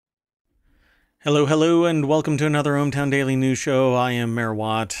Hello, hello, and welcome to another ohmTown Daily News Show. I am Mayor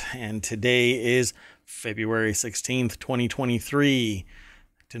Watt, and today is February 16th, 2023.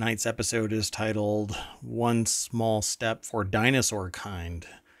 Tonight's episode is titled One Small Step for Dinosaur Kind.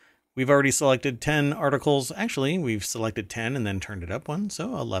 We've already selected 10 articles. Actually, we've selected 10 and then turned it up one,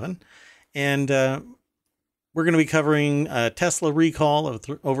 so 11. And we're going to be covering a Tesla recall of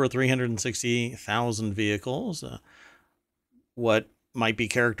over 360,000 vehicles. What might be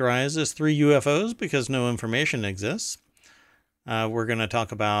characterized as 3 UFOs because no information exists. We're going to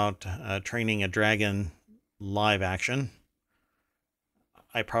talk about training a dragon live action.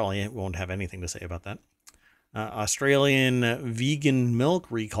 I probably won't have anything to say about that. Australian vegan milk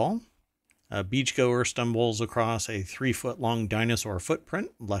recall. A beachgoer stumbles across a 3-foot-long dinosaur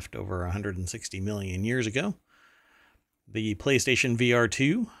footprint left over 160 million years ago. The PlayStation VR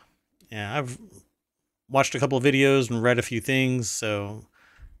 2. Yeah, I've watched a couple of videos and read a few things, so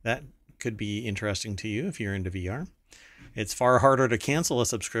that could be interesting to you if you're into VR. It's far harder to cancel a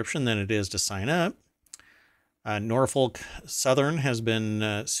subscription than it is to sign up. Norfolk Southern has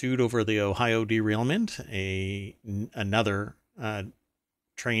been sued over the Ohio derailment. Another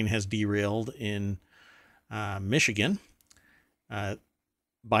train has derailed in Michigan.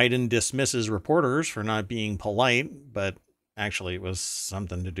 Biden dismisses reporters for not being polite, but actually it was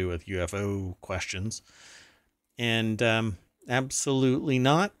something to do with UFO questions. And Absolutely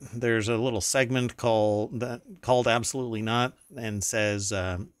Not. There's a little segment called Absolutely Not and says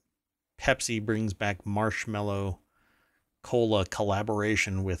Pepsi brings back marshmallow cola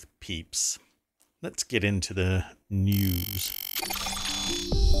collaboration with Peeps. Let's get into the news.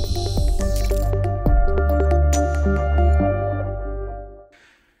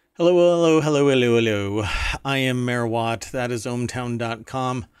 Hello. I am Mayor Watt. That is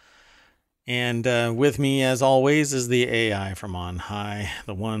ohmtown.com. And with me, as always, is the AI from on high.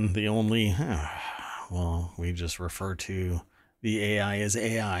 The one, the only. Well, we just refer to the AI as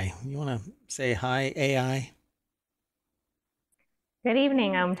AI. You want to say hi, AI? Good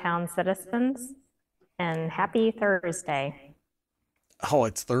evening, ohmTown citizens, and happy Thursday. Oh,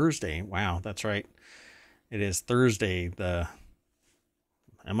 it's Thursday. Wow, that's right. It is Thursday.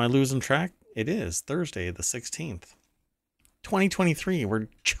 Am I losing track? It is Thursday, the 16th. 2023. We're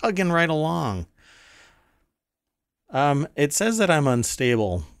chugging right along. It says that I'm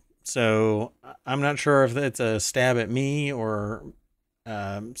unstable, so I'm not sure if it's a stab at me or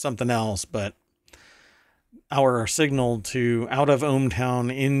something else, but our signal to out of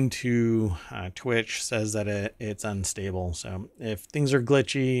ohmTown into Twitch says that it's unstable. So if things are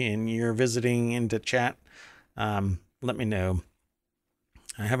glitchy and you're visiting into chat, let me know.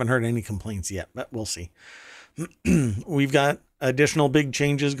 I haven't heard any complaints yet, but we'll see. We've got additional big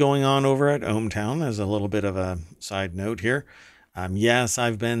changes going on over at ohmTown as a little bit of a side note here. Yes,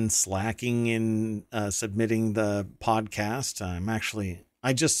 I've been slacking in submitting the podcast.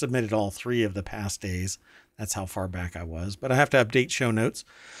 I just submitted all 3 of the past days. That's how far back I was, but I have to update show notes.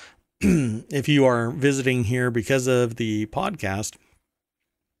 If you are visiting here because of the podcast,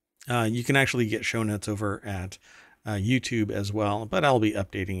 you can actually get show notes over at YouTube as well, but I'll be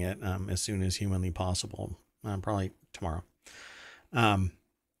updating it as soon as humanly possible. Probably tomorrow.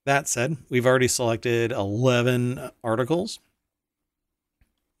 That said, we've already selected 11 articles.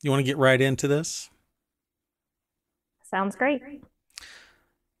 You want to get right into this? Sounds great.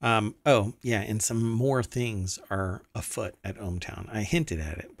 Oh, yeah, and some more things are afoot at ohmTown. I hinted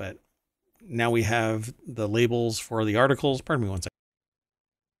at it, but now we have the labels for the articles. Pardon me one second.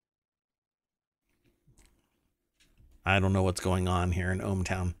 I don't know what's going on here in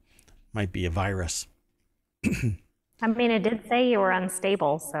ohmTown. Might be a virus. I mean, it did say you were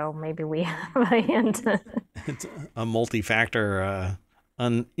unstable, so maybe we have a hint. It's a multi-factor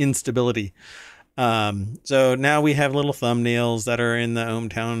instability. So now we have little thumbnails that are in the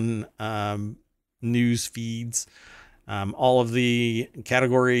ohmTown news feeds. All of the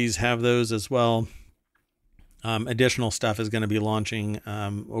categories have those as well. Additional stuff is going to be launching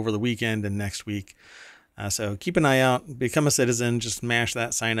over the weekend and next week. So keep an eye out, become a citizen, just mash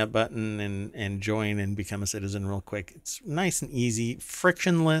that sign up button and join and become a citizen real quick. It's nice and easy,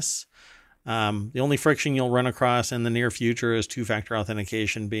 frictionless. The only friction you'll run across in the near future is 2-factor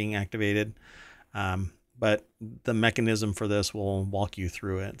authentication being activated. But the mechanism for this will walk you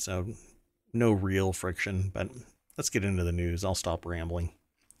through it. So no real friction, but let's get into the news. I'll stop rambling.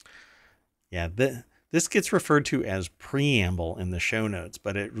 Yeah, this gets referred to as preamble in the show notes,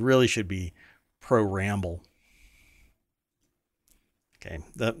 but it really should be pro-ramble. Okay,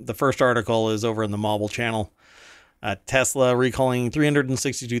 the first article is over in the Mobile channel. Tesla recalling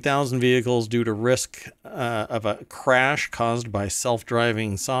 362,000 vehicles due to risk of a crash caused by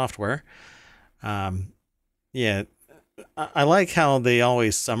self-driving software. Um, yeah, I like how they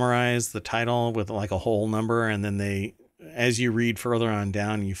always summarize the title with like a whole number, and then as you read further on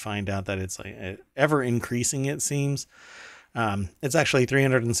down, you find out that it's like ever increasing. It seems it's actually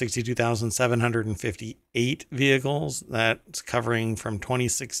 362,758 vehicles. That's covering from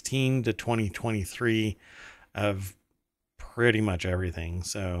 2016 to 2023 of pretty much everything.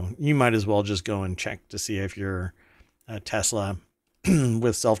 So you might as well just go and check to see if your Tesla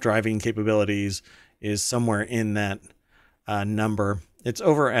with self-driving capabilities is somewhere in that number. It's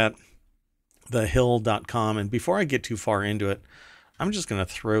over at thehill.com. And before I get too far into it, I'm just going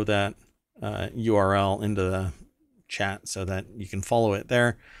to throw that URL into the chat so that you can follow it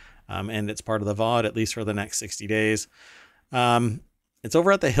there. And it's part of the VOD, at least for the next 60 days. It's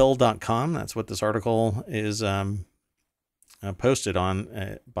over at thehill.com. That's what this article is posted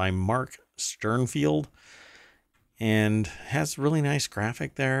on by Mark Sternfield, and has really nice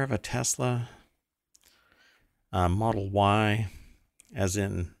graphic there of a Tesla Model Y, as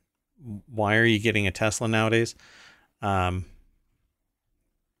in, why are you getting a Tesla nowadays?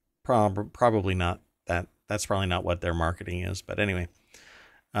 Probably not that. That's probably not what their marketing is. But anyway,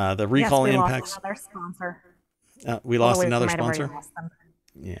 the recall Yes, we impacts. lost another sponsor. We Although lost we another might have already sponsor. lost them.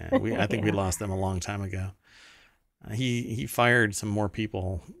 Yeah, I think we lost them a long time ago. He fired some more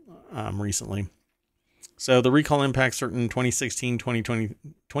people recently. So the recall impacts certain 2016 to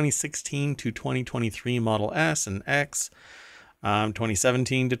 2023 Model S and X,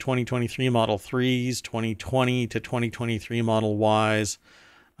 2017 to 2023 Model 3s, 2020 to 2023 Model Ys,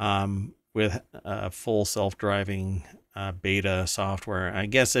 with full self-driving beta software. I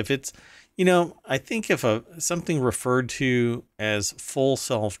guess if it's, I think if something referred to as full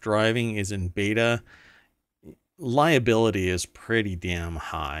self-driving is in beta, liability is pretty damn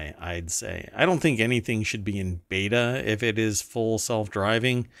high, I'd say. I don't think anything should be in beta if it is full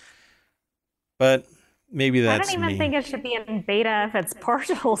self-driving, but maybe I that's don't even me. think it should be in beta if it's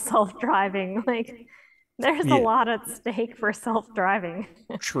partial self-driving. Like, there's a Yeah, lot at stake for self-driving.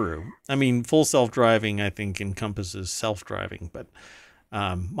 true. I mean, full self-driving, I think, encompasses self-driving, but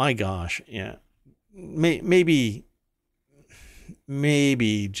my gosh, yeah, maybe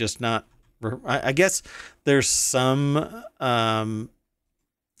just not. I guess there's some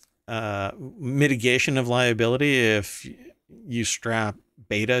mitigation of liability if you strap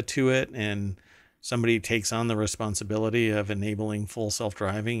beta to it and somebody takes on the responsibility of enabling full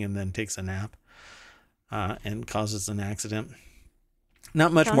self-driving and then takes a nap and causes an accident.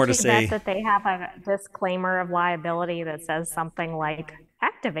 Not much more Don't to you bet say. that they have a disclaimer of liability that says something like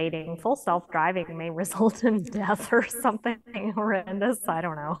activating full self-driving may result in death or something horrendous? I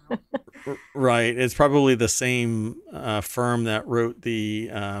don't know. Right. It's probably the same firm that wrote the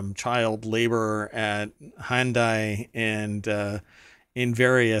child labor at Hyundai and in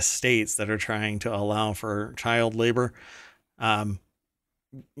various states that are trying to allow for child labor. Um,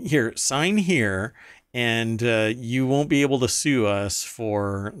 Here, sign here, and you won't be able to sue us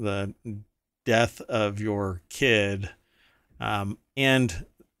for the death of your kid. And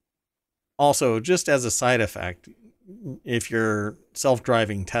also, just as a side effect, if your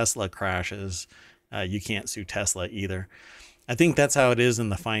self-driving Tesla crashes, you can't sue Tesla either. I think that's how it is in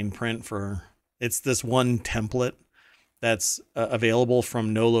the fine print for it's this one template that's available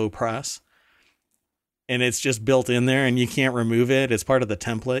from Nolo Press, and it's just built in there and you can't remove it. It's part of the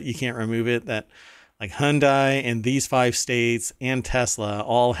template. You can't remove it. That like Hyundai and these 5 states and Tesla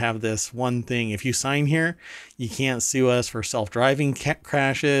all have this one thing. If you sign here, you can't sue us for self-driving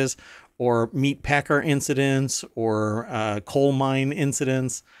crashes or meat packer incidents or coal mine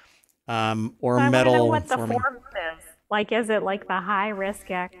incidents or So I want to know metal what the forming. form is. Like, is it like the high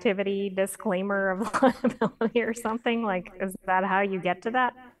risk activity disclaimer of liability or something? Like, is that how you get to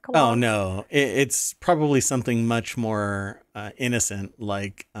that Oh clause? no, it's probably something much more innocent,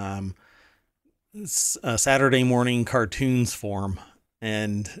 like Saturday morning cartoons form.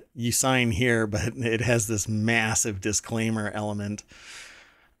 And you sign here, but it has this massive disclaimer element.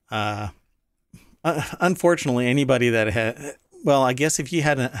 Uh, Unfortunately, anybody that had, well, I guess if you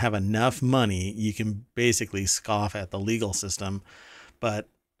hadn't have enough money, you can basically scoff at the legal system. But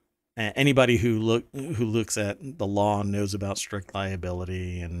anybody who looks at the law knows about strict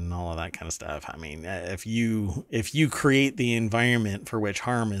liability and all of that kind of stuff. I mean, if you create the environment for which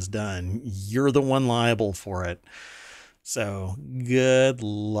harm is done, you're the one liable for it. So good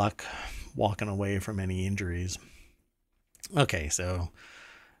luck walking away from any injuries. Okay, so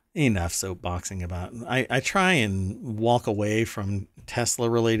enough soapboxing about. I try and walk away from Tesla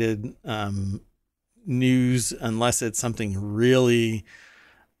related news unless it's something really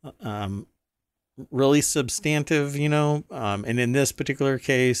um, really substantive, and in this particular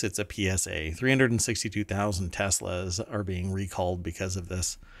case, it's a PSA. 362,000 Teslas are being recalled because of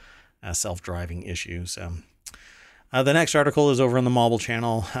this self-driving issue. So the next article is over on the Mobile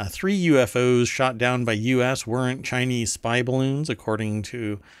Channel. 3 UFOs shot down by U.S. weren't Chinese spy balloons, according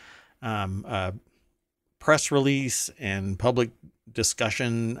to a press release and public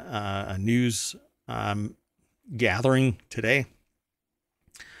discussion, a news gathering today.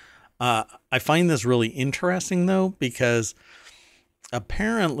 I find this really interesting, though, because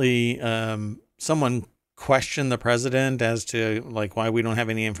apparently someone questioned the president as to like why we don't have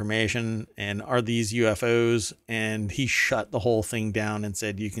any information and are these UFOs, and he shut the whole thing down and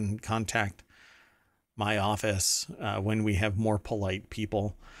said, you can contact my office when we have more polite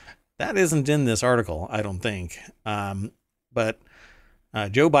people. That isn't in this article, I don't think. But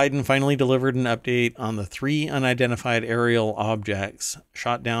Joe Biden finally delivered an update on the 3 unidentified aerial objects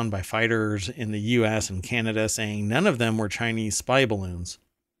shot down by fighters in the US and Canada, saying none of them were Chinese spy balloons.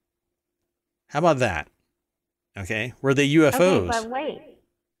 How about that? Okay, were they UFOs? Okay, but wait.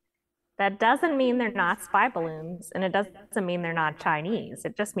 That doesn't mean they're not spy balloons, and it doesn't mean they're not Chinese.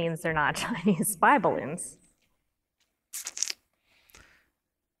 It just means they're not Chinese spy balloons.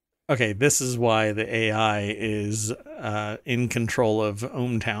 Okay, this is why the AI is in control of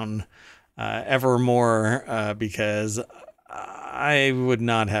ohmTown ever more, because I would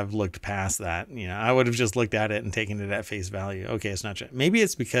not have looked past that. I would have just looked at it and taken it at face value. Okay, it's not. Maybe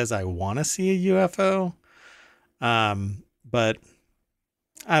it's because I want to see a UFO, but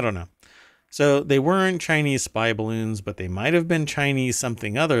I don't know. So they weren't Chinese spy balloons, but they might have been Chinese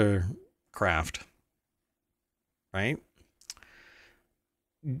something other craft, right?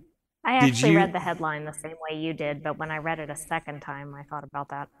 I actually read the headline the same way you did, but when I read it a second time, I thought about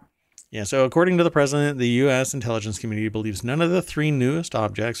that. Yeah, so according to the president, the U.S. intelligence community believes none of the 3 newest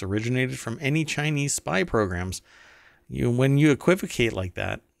objects originated from any Chinese spy programs. When you equivocate like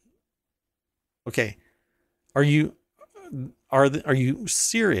that, okay, are you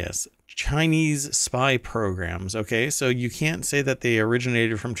serious? Chinese spy programs, okay? So you can't say that they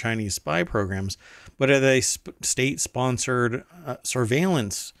originated from Chinese spy programs, but are they state-sponsored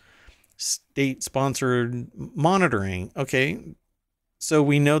surveillance, state-sponsored monitoring? Okay, so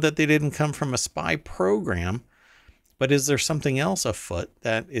we know that they didn't come from a spy program, but is there something else afoot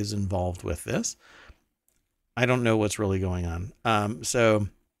that is involved with this? I don't know what's really going on. So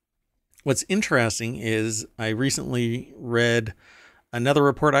what's interesting is I recently read another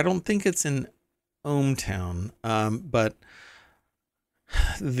report. I don't think it's in ohmTown, but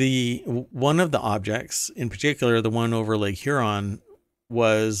one of the objects, in particular, the one over Lake Huron,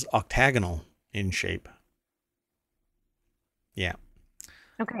 was octagonal in shape. Yeah.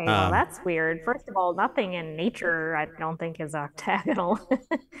 Okay, well, that's weird. First of all, nothing in nature, I don't think, is octagonal.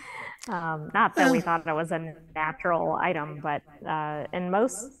 Not that we thought it was a natural item, but in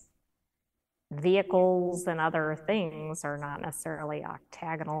most vehicles and other things are not necessarily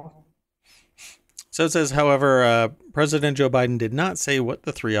octagonal. So it says, however, President Joe Biden did not say what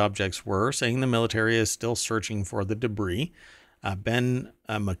the 3 objects were, saying the military is still searching for the debris. Ben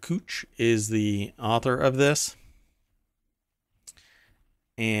McCouch is the author of this.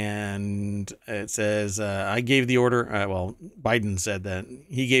 And it says, I gave the order. Biden said that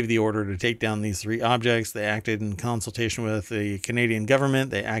he gave the order to take down these 3 objects. They acted in consultation with the Canadian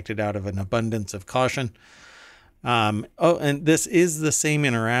government. They acted out of an abundance of caution. And this is the same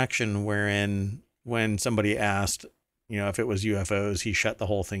interaction wherein when somebody asked, if it was UFOs, he shut the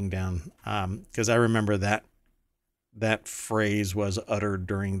whole thing down. Because I remember that phrase was uttered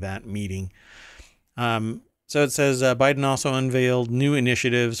during that meeting. So it says Biden also unveiled new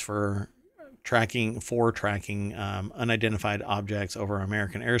initiatives for tracking unidentified objects over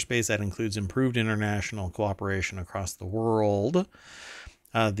American airspace. That includes improved international cooperation across the world.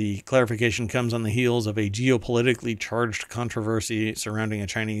 The clarification comes on the heels of a geopolitically charged controversy surrounding a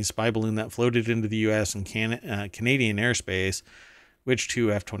Chinese spy balloon that floated into the U.S. and Canadian airspace, which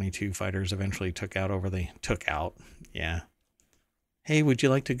 2 F-22 fighters eventually took out. Yeah. Hey, would you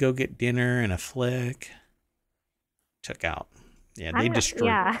like to go get dinner and a flick? Took out. Yeah, they destroyed.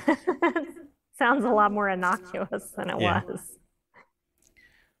 Yeah. Sounds a lot more innocuous than it was.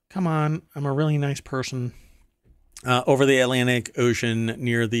 Come on, I'm a really nice person. Over the Atlantic Ocean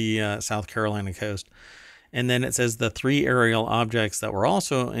near the South Carolina coast. And then it says the 3 aerial objects that were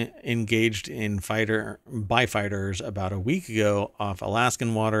also engaged in by fighters about a week ago off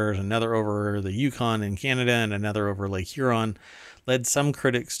Alaskan waters, another over the Yukon in Canada, and another over Lake Huron, led some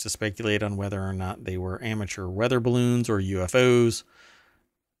critics to speculate on whether or not they were amateur weather balloons or UFOs.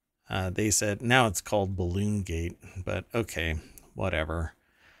 They said now it's called Balloon Gate, but okay, whatever.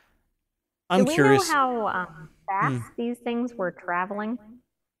 I'm Do we know curious. how Hmm. fast these things were traveling?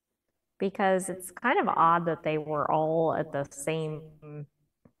 Because it's kind of odd that they were all at the same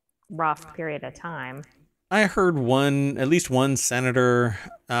rough period of time. I heard at least one senator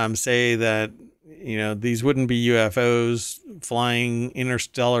say that these wouldn't be UFOs flying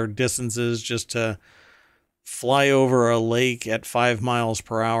interstellar distances just to fly over a lake at 5 miles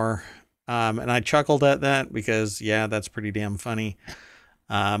per hour. And I chuckled at that because, yeah, that's pretty damn funny.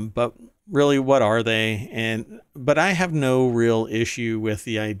 But really, what are they? But I have no real issue with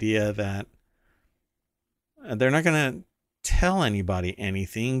the idea that they're not going to tell anybody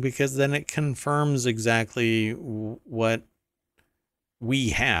anything, because then it confirms exactly what we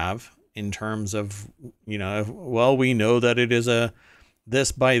have in terms of, well, we know that it is a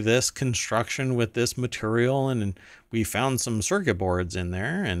this by this construction with this material, and we found some circuit boards in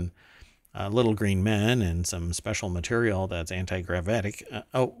there, and little green men, and some special material that's anti-gravitic.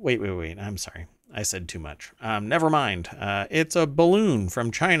 Oh, wait. I'm sorry. I said too much. Never mind. It's a balloon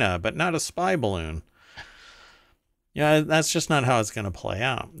from China, but not a spy balloon. Yeah, that's just not how it's going to play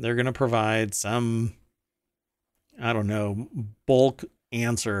out. They're going to provide some, I don't know, bulk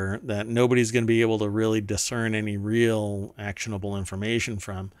answer that nobody's going to be able to really discern any real actionable information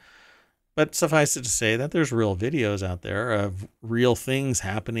from. But suffice it to say that there's real videos out there of real things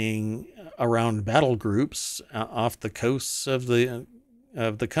happening around battle groups off the coasts of the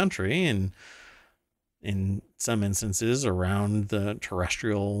country, and in some instances around the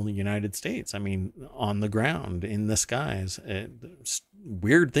terrestrial United States. I mean, on the ground, in the skies.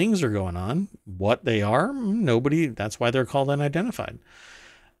 Weird things are going on. What they are, nobody, that's why they're called unidentified.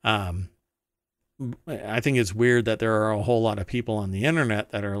 I think it's weird that there are a whole lot of people on the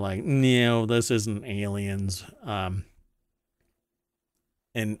internet that are like, no, this isn't aliens. And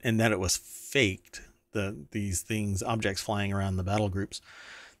that it was faked, these things, objects flying around the battle groups,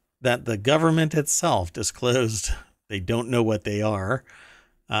 that the government itself disclosed they don't know what they are,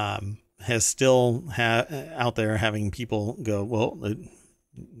 has still out there having people go, well,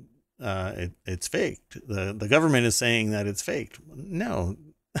 it's faked. The government is saying that it's faked. No.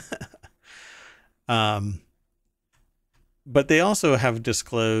 But they also have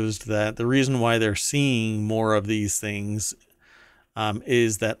disclosed that the reason why they're seeing more of these things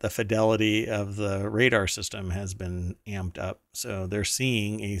is that the fidelity of the radar system has been amped up. So they're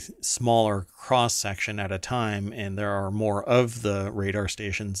seeing a smaller cross section at a time, and there are more of the radar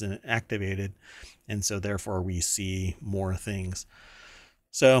stations activated. And so therefore we see more things.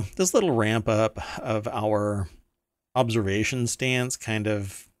 So this little ramp up of our observation stance kind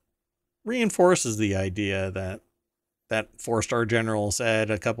of reinforces the idea that four-star general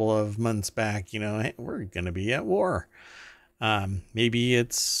said a couple of months back, hey, we're going to be at war. Maybe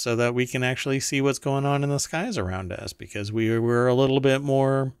it's so that we can actually see what's going on in the skies around us, because we were a little bit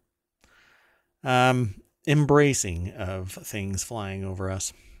more embracing of things flying over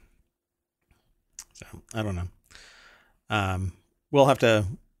us. So I don't know. We'll have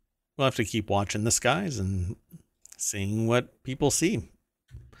to keep watching the skies and seeing what people see.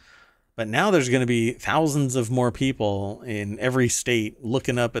 But now there's going to be thousands of more people in every state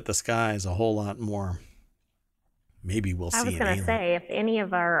looking up at the skies a whole lot more. Maybe we'll see I was an going to alien. say, if any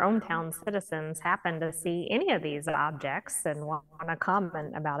of our own town citizens happen to see any of these objects and want to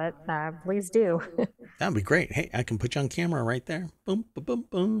comment about it, please do. That'd be great. Hey, I can put you on camera right there. Boom, boom, boom,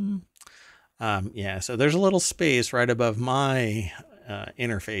 boom. Yeah, so there's a little space right above my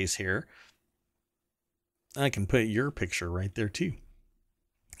interface here. I can put your picture right there too.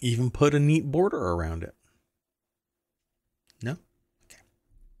 Even put a neat border around it. No? Okay.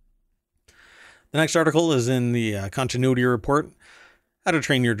 The next article is in the Continuity Report. How to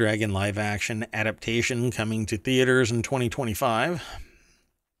Train Your Dragon live action adaptation coming to theaters in 2025.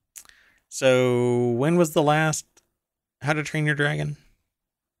 So when was the last How to Train Your Dragon?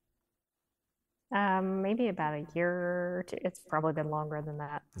 Maybe about a year or two. It's probably been longer than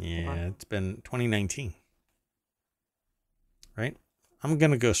that. Yeah, it's been 2019. Right? I'm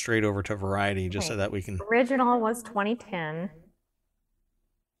going to go straight over to Variety just so that we can... Original was 2010.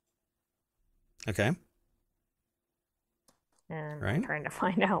 Okay. And right. I'm trying to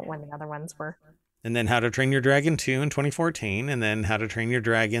find out when the other ones were. And then How to Train Your Dragon 2 in 2014. And then How to Train Your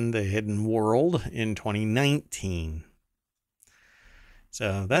Dragon The Hidden World in 2019.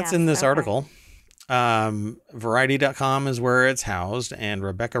 So that's in this article. Variety.com is where it's housed, and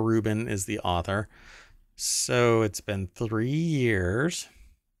Rebecca Rubin is the author. So it's been 3 years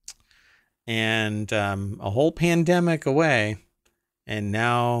and a whole pandemic away, and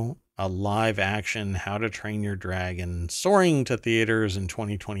now a live action How to Train Your Dragon soaring to theaters in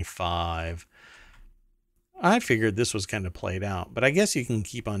 2025. I figured this was kind of played out, but I guess you can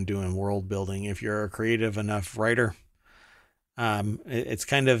keep on doing world building if you're a creative enough writer. It's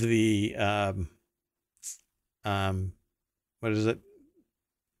kind of the um, what is it?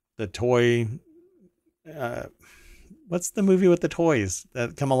 The toy. Uh, what's the movie with the toys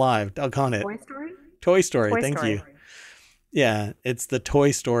that come alive? Doggone it. Toy Story? Toy Story. Toy Thank you. Story. Yeah, it's the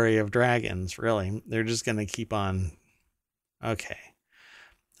Toy Story of dragons. Really, they're just gonna keep on. Okay.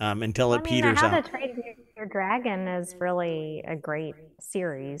 Until Well, it I mean, peters How to out. Train Your Dragon is really a great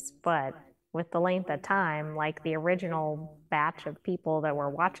series, but with the length of time, like the original batch of people that were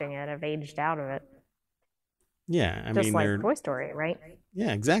watching it have aged out of it, Yeah, I just mean like they're. Toy Story, right?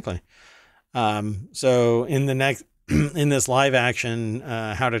 Yeah, exactly. So in the next, in this live action,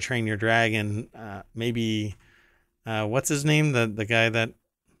 How to Train Your Dragon, maybe, what's his name? The guy that,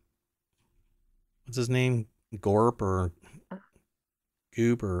 what's his name? Gorp or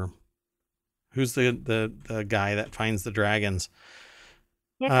Goop, or who's the guy that finds the dragons?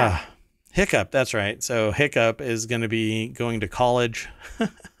 Hiccup. Uh, Hiccup. That's right. So Hiccup is going to be going to college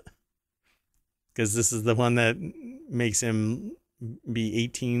because this is the one that makes him be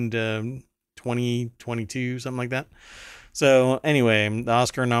 18 to 20, 22, something like that. So anyway, the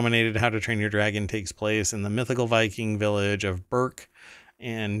Oscar-nominated How to Train Your Dragon takes place in the mythical Viking village of Berk,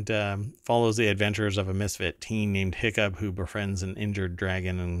 and follows the adventures of a misfit teen named Hiccup who befriends an injured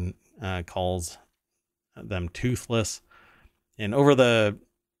dragon and calls them Toothless. And over the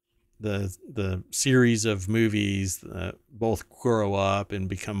series of movies, both grow up and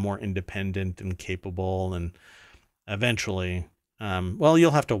become more independent and capable, and eventually, well,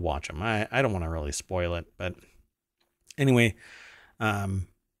 you'll have to watch them. I don't want to really spoil it, but anyway, um,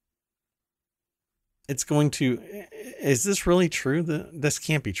 it's going to. Is this really true? This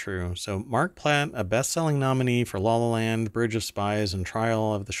can't be true. So, Mark Platt, a best-selling nominee for La La Land, Bridge of Spies, and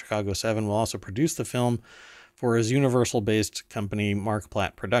Trial of the Chicago Seven, will also produce the film for his Universal-based company, Mark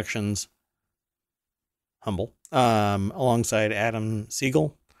Platt Productions. Humble, alongside Adam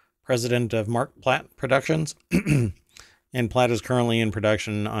Siegel, president of Mark Platt Productions. And Platt is currently in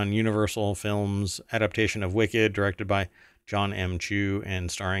production on Universal Films' adaptation of Wicked, directed by John M. Chu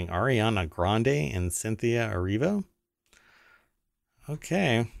and starring Ariana Grande and Cynthia Erivo.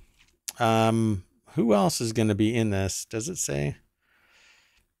 Okay. Who else is going to be in this? Does it say?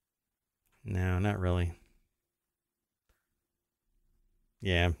 No, not really.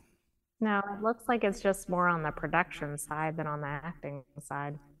 Yeah. No, it looks like it's just more on the production side than on the acting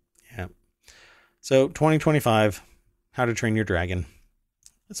side. Yeah. So 2025, How to Train Your Dragon.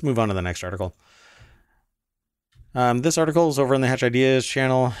 Let's move on to the next article. This article is over on the Hatch Ideas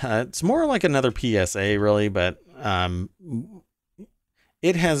channel. It's more like another PSA, really, but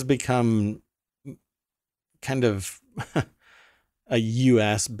it has become kind of a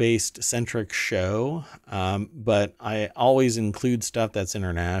US based centric show, but I always include stuff that's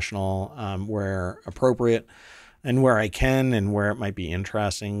international where appropriate and where I can and where it might be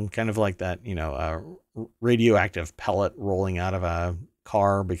interesting. Kind of like that, radioactive pellet rolling out of a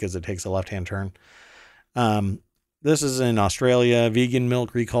car because it takes a left-hand turn. This is in Australia. Vegan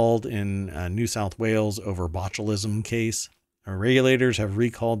milk recalled in New South Wales over botulism case. Our regulators have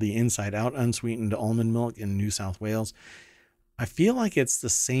recalled the Inside Out unsweetened almond milk in New South Wales. I feel like it's the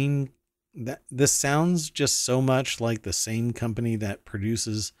same. That this sounds just so much like the same company that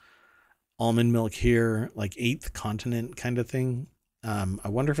produces almond milk here, like Eighth Continent kind of thing. I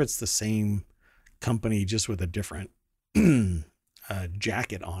wonder if it's the same company just with a different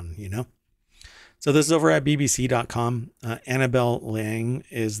jacket on. So this is over at bbc.com. Annabelle Liang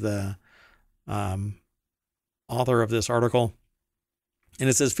is the author of this article. And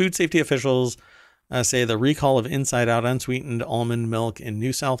it says food safety officials say the recall of Inside Out unsweetened almond milk in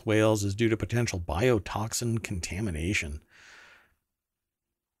New South Wales is due to potential biotoxin contamination.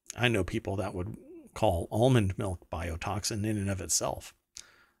 I know people that would call almond milk biotoxin in and of itself,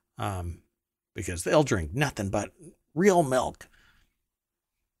 because they'll drink nothing but real milk.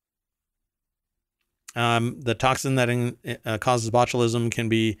 The toxin that causes botulism can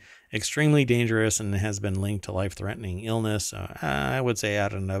be extremely dangerous and has been linked to life-threatening illness. I would say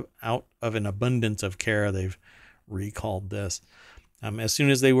out of an abundance of care, they've recalled this. As soon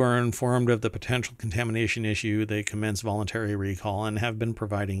as they were informed of the potential contamination issue, they commenced voluntary recall and have been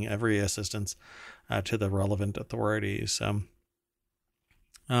providing every assistance to the relevant authorities.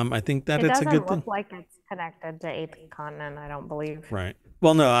 I think that it's a good thing. It doesn't look like it's connected to Eighth Continent, I don't believe. Right.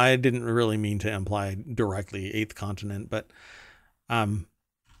 Well, no, I didn't really mean to imply directly Eighth Continent, but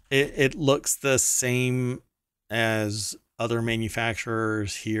it looks the same as other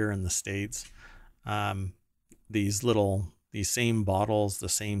manufacturers here in the States. These same bottles, the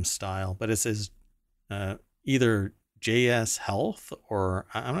same style, but it says either JS Health, or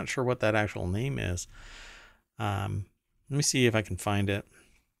I'm not sure what that actual name is. Let me see if I can find it.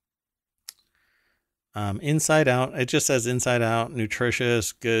 Inside Out. It just says Inside Out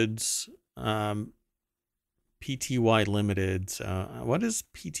Nutritious Goods, PTY Limited. So what is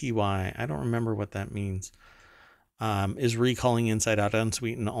PTY? I don't remember what that means. Is recalling Inside Out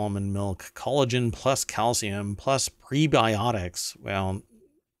unsweetened almond milk, collagen plus calcium plus prebiotics. Well,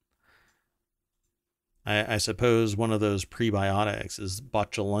 I suppose one of those prebiotics is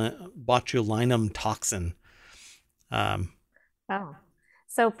botulinum toxin. Oh,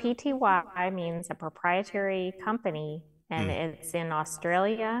 so PTY means a proprietary company, and Hmm. it's in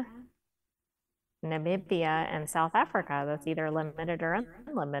Australia, Namibia, and South Africa. That's either limited or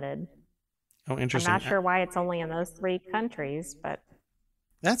unlimited. Oh, I'm interesting. not sure why it's only in those three countries, but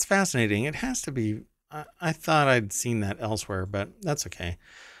That's fascinating. It has to be. I thought I'd seen that elsewhere, but that's okay.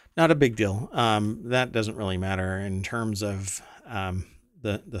 Not a big deal. That doesn't really matter in terms of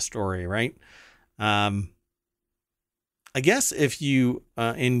the story, right? Um, I guess if you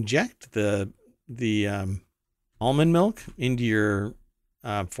inject the almond milk into your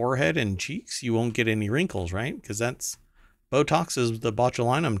forehead and cheeks, you won't get any wrinkles, right? Because that's Botox is the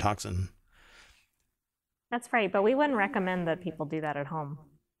botulinum toxin. that's right. But we wouldn't recommend that people do that at home.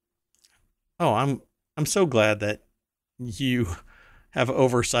 Oh, I'm so glad that you have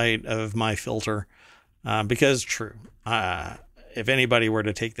oversight of my filter, because true, if anybody were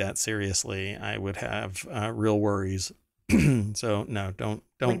to take that seriously, I would have real worries. So no, don't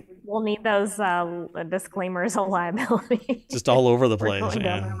We'll need those disclaimers of liability just all over the we're place, going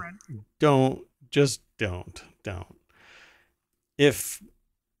down and that road. don't just don't. If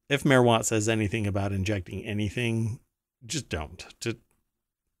Merwatt says anything about injecting anything, just don't. Just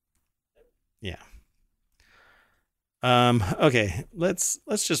yeah. Okay, let's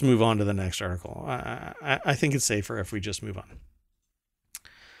just move on to the next article. I think it's safer if we just move on.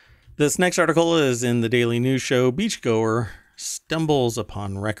 This next article is in the Daily News Show. Beachgoer stumbles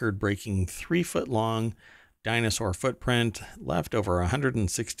upon record-breaking 3-foot long dinosaur footprint left over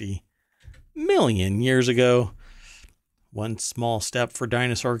 160 million years ago. One small step for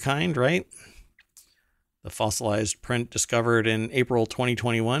dinosaur kind, right? The fossilized print discovered in April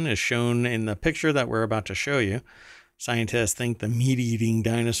 2021 is shown in the picture that we're about to show you. Scientists think the meat-eating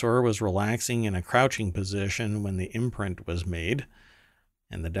dinosaur was relaxing in a crouching position when the imprint was made,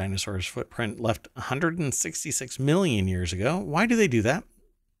 and the dinosaur's footprint left 166 million years ago. Why do they do that?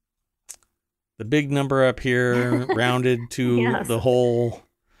 The big number up here rounded to Yes. the whole,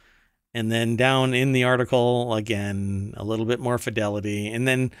 and then down in the article, again, a little bit more fidelity. And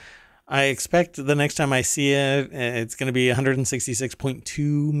then I expect the next time I see it, it's going to be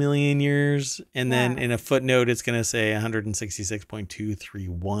 166.2 million years. And then in a footnote, it's going to say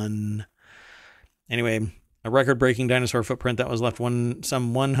 166.231. Anyway, a record-breaking dinosaur footprint that was left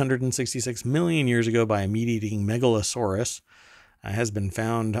some 166 million years ago by a meat-eating megalosaurus has been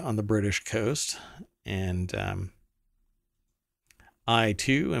found on the British coast. And I,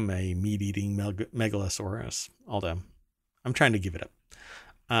 too, am a meat-eating megalosaurus, although I'm trying to give it up.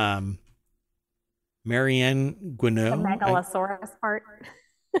 Marianne The Guineau. megalosaurus part.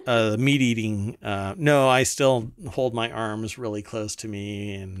 Meat eating. No, I still hold my arms really close to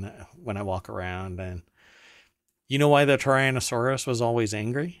me, and when I walk around. And you know why the Tyrannosaurus was always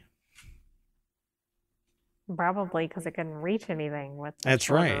angry? Probably because it couldn't reach anything with the That's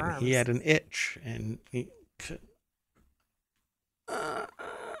shorter right. He arms. had an itch, and he could.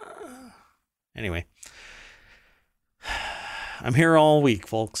 Anyway, I'm here all week,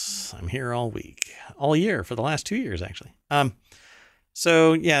 folks. I'm here all week, all year for the last 2 years, actually.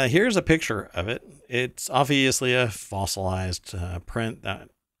 So yeah, here's a picture of it. It's obviously a fossilized print that,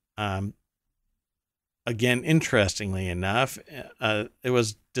 again, interestingly enough, it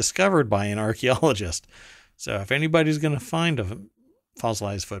was discovered by an archaeologist. So if anybody's going to find a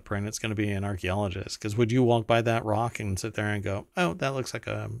fossilized footprint, it's going to be an archaeologist. Because would you walk by that rock and sit there and go, oh, that looks like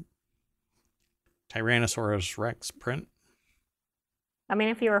a Tyrannosaurus Rex print? I mean,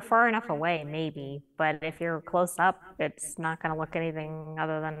 if you were far enough away, maybe, but if you're close up, it's not going to look anything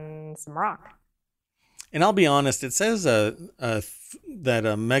other than some rock. And I'll be honest, it says that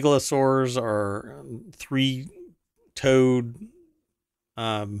megalosaurs are 3-toed,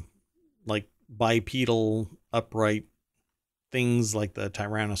 like bipedal, upright things like the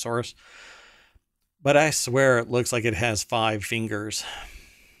Tyrannosaurus. But I swear it looks like it has 5 fingers.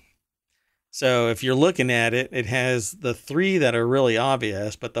 So if you're looking at it, it has the 3 that are really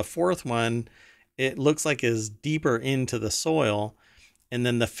obvious, but the 4th one, it looks like is deeper into the soil. And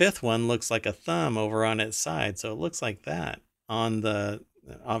then the 5th one looks like a thumb over on its side. So it looks like that on the,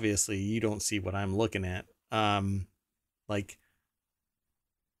 obviously you don't see what I'm looking at Like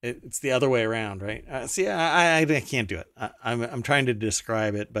it's the other way around, right? See, I can't do it. I'm trying to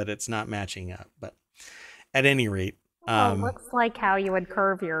describe it, but it's not matching up. But at any rate, Well, it looks like how you would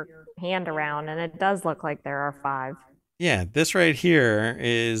curve your hand around, and it does look like there are five. yeah, this right here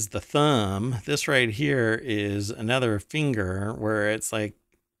is the thumb. This right here is another finger where it's like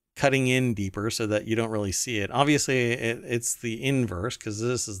cutting in deeper so that you don't really see it. Obviously, it's the inverse because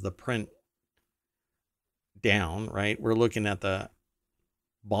this is the print down, right? We're looking at the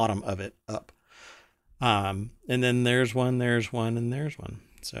bottom of it up. And then there's one, and there's one.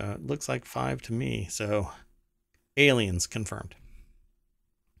 So it looks like 5 to me. So aliens confirmed.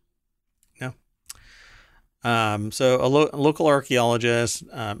 No. So a local archaeologist,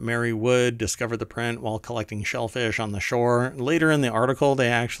 Mary Wood, discovered the print while collecting shellfish on the shore. Later in the article, they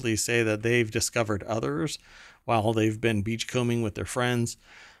actually say that they've discovered others while they've been beachcombing with their friends.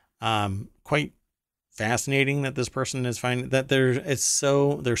 Quite fascinating that this person is finding that there's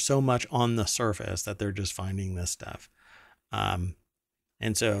so much on the surface that they're just finding this stuff.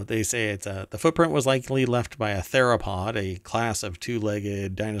 And so they say the footprint was likely left by a theropod, a class of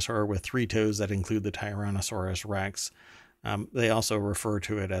two-legged dinosaur with 3 toes that include the Tyrannosaurus rex. They also refer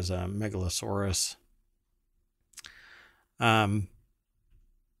to it as a megalosaurus. Not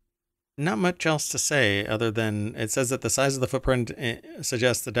much else to say other than it says that the size of the footprint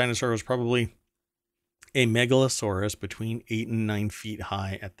suggests the dinosaur was probably a megalosaurus between 8 and 9 feet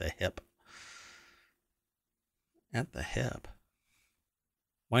high at the hip. At the hip.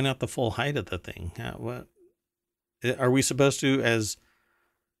 Why not the full height of the thing? What are we supposed to, as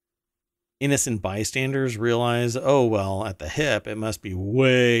innocent bystanders, realize? Oh well, at the hip it must be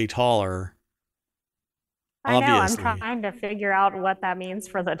way taller. I know. I'm trying to figure out what that means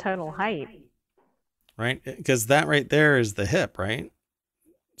for the total height. Right, because that right there is the hip, right?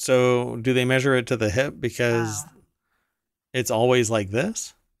 So do they measure it to the hip because it's always like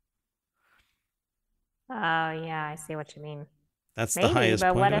this? Oh, yeah, I see what you mean. That's maybe, the highest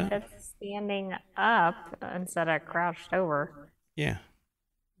but point. What if it's standing up instead of crouched over? Yeah.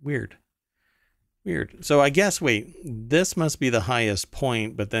 Weird. So I guess, wait, this must be the highest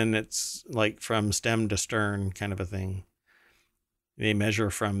point, but then it's like from stem to stern kind of a thing. They measure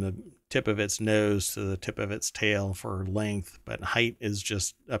from the tip of its nose to the tip of its tail for length, but height is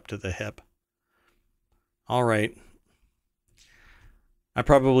just up to the hip. All right. I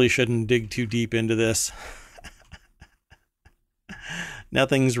probably shouldn't dig too deep into this.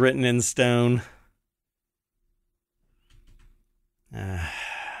 Nothing's written in stone.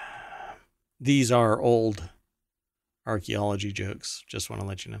 These are old archaeology jokes. Just want to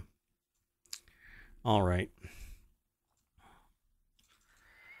let you know. All right.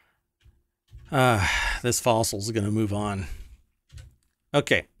 This fossil's going to move on.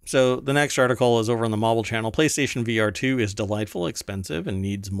 Okay, so the next article is over on the Mobile channel. PlayStation VR 2 is delightful, expensive, and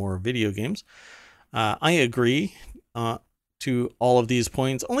needs more video games. I agree to all of these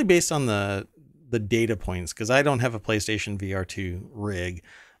points, only based on the data points, because I don't have a PlayStation VR 2 rig.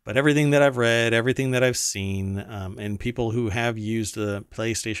 But everything that I've read, everything that I've seen, and people who have used the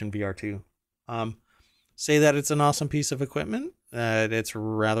PlayStation VR 2 say that it's an awesome piece of equipment, that it's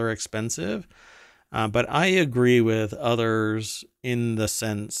rather expensive. But I agree with others in the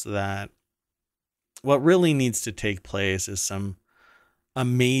sense that what really needs to take place is some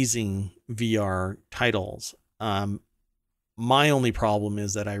amazing VR titles. My only problem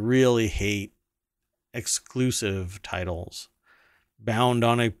is that I really hate exclusive titles bound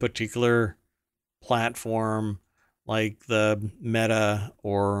on a particular platform like the Meta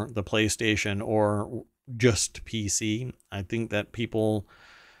or the PlayStation or just PC. I think that people,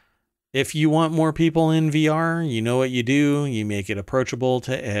 if you want more people in VR, you know what you do. You make it approachable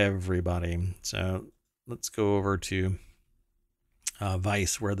to everybody. So let's go over to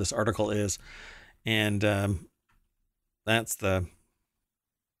Vice, where this article is. And that's the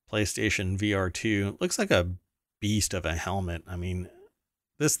PlayStation VR 2. Looks like a beast of a helmet. I mean,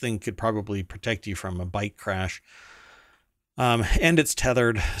 this thing could probably protect you from a bike crash. And it's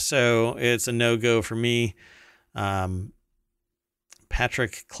tethered, so it's a no-go for me. Patrick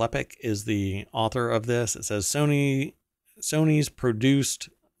Klepek is the author of this. It says Sony's produced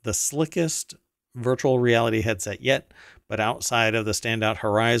the slickest virtual reality headset yet, but outside of the standout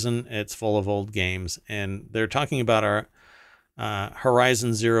Horizon, it's full of old games. And they're talking about our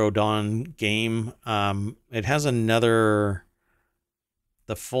Horizon Zero Dawn game. It has the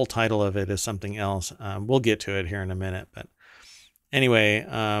full title of it is something else. We'll get to it here in a minute, but anyway,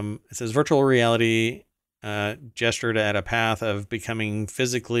 it says virtual reality gestured at a path of becoming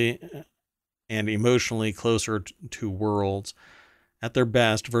physically and emotionally closer to worlds At their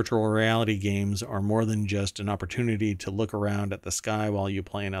best, virtual reality games are more than just an opportunity to look around at the sky while you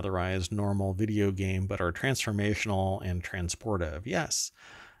play an otherwise normal video game, but are transformational and transportive. Yes.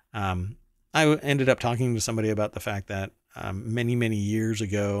 Um, I ended up talking to somebody about the fact that many, many years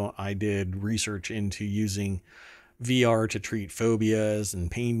ago, I did research into using VR to treat phobias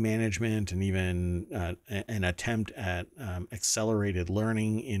and pain management, and even an attempt at accelerated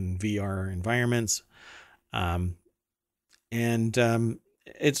learning in VR environments. Um, and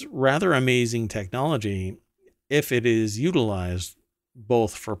it's rather amazing technology if it is utilized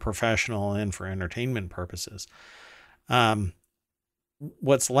both for professional and for entertainment purposes. Um,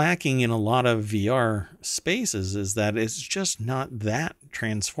 what's lacking in a lot of VR spaces is that it's just not that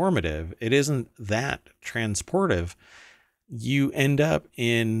transformative. It isn't that transportive. You end up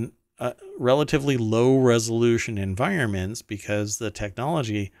in relatively low resolution environments because the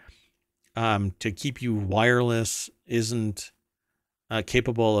technology to keep you wireless isn't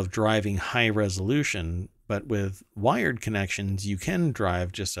capable of driving high resolution. But with wired connections, you can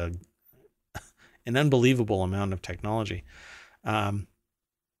drive just an unbelievable amount of technology.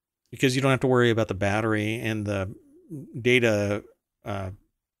 Because you don't have to worry about the battery, and the data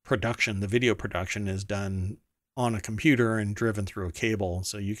production, the video production is done on a computer and driven through a cable.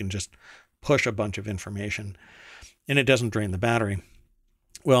 So you can just push a bunch of information and it doesn't drain the battery.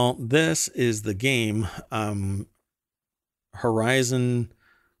 Well, this is the game Horizon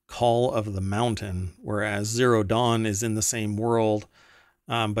Call of the Mountain, whereas Zero Dawn is in the same world,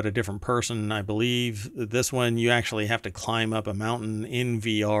 but a different person, I believe. This one, you actually have to climb up a mountain in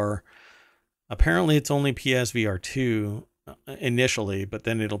VR. Apparently, it's only PSVR 2 initially, but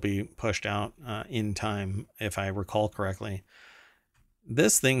then it'll be pushed out in time, if I recall correctly.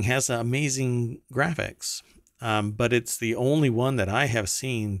 This thing has amazing graphics, but it's the only one that I have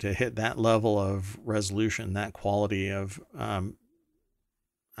seen to hit that level of resolution, that quality of,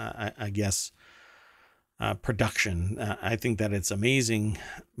 I guess, production. I think that it's amazing,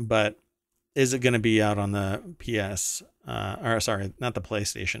 but is it going to be out on the PS, or sorry, not the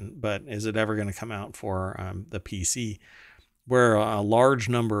PlayStation, but is it ever going to come out for the PC, where a large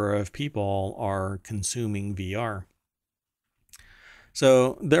number of people are consuming VR?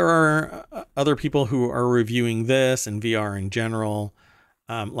 So there are other people who are reviewing this and VR in general,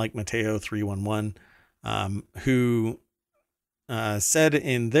 like Mateo311, who said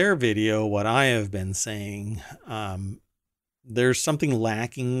in their video what I have been saying. There's something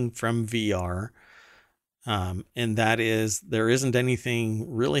lacking from VR, and that is there isn't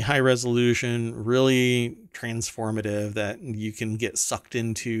anything really high resolution, really transformative that you can get sucked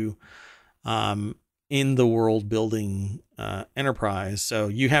into in the world building enterprise. So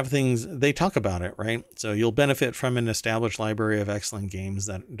you have things, they talk about it, right? So you'll benefit from an established library of excellent games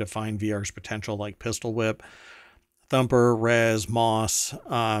that define VR's potential, like Pistol Whip, Thumper, Rez, Moss,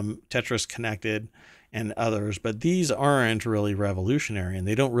 Tetris Connected, and others. But these aren't really revolutionary, and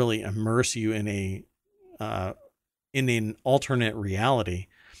they don't really immerse you in an alternate reality.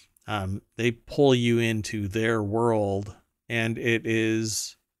 They pull you into their world, and it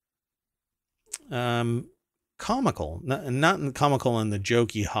is comical, not comical in the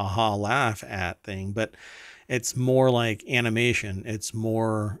jokey haha laugh at thing, but it's more like animation. It's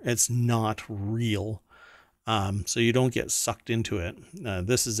not real. So you don't get sucked into it.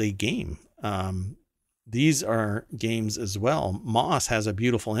 This is a game. These are games as well. Moss has a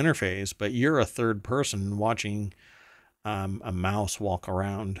beautiful interface, but you're a third person watching a mouse walk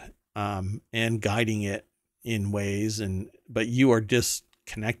around and guiding it in ways, but you are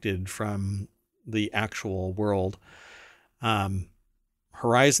disconnected from the actual world.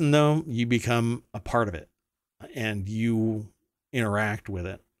 Horizon, though, you become a part of it and you interact with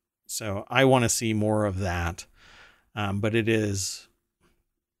it. So I want to see more of that. But it is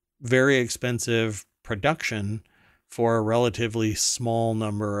very expensive production for a relatively small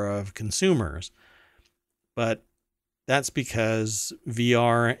number of consumers. But that's because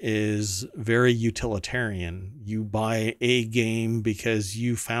VR is very utilitarian. You buy a game because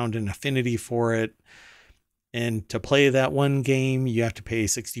you found an affinity for it. And to play that one game, you have to pay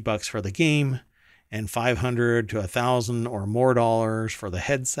 $60 for the game and $500 to $1,000 or more dollars for the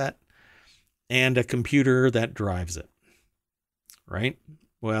headset and a computer that drives it. Right?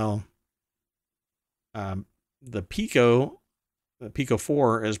 Well, the Pico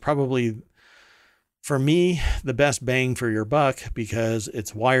 4 is probably, for me, the best bang for your buck because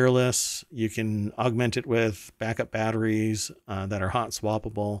it's wireless. You can augment it with backup batteries that are hot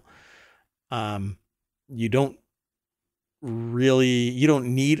swappable. You don't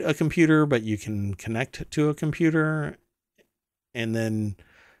need a computer, but you can connect to a computer and then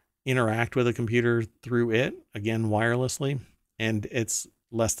interact with a computer through it, again, wirelessly. and it's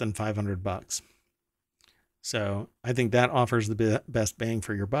less than $500. So I think that offers the best bang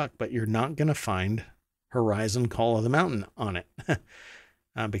for your buck, but you're not going to find Horizon Call of the Mountain on it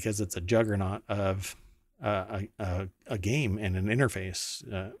because it's a juggernaut of a game and an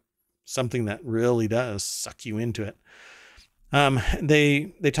interface, something that really does suck you into it.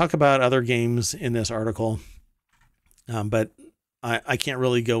 They talk about other games in this article, but I can't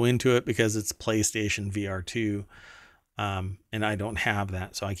really go into it because it's PlayStation VR2, and I don't have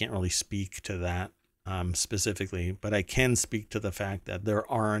that, so I can't really speak to that specifically. But I can speak to the fact that there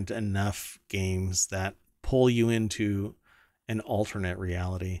aren't enough games that pull you into an alternate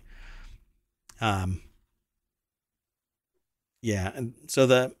reality. Yeah, and so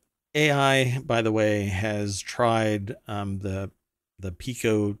the AI, by the way, has tried the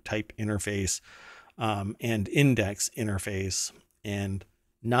Pico type interface and index interface, and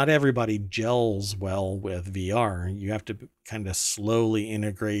not everybody gels well with VR. You have to kind of slowly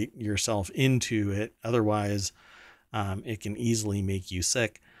integrate yourself into it, otherwise, it can easily make you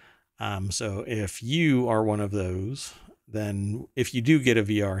sick. So if you are one of those, then if you do get a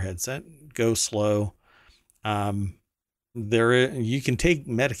VR headset, go slow. You can take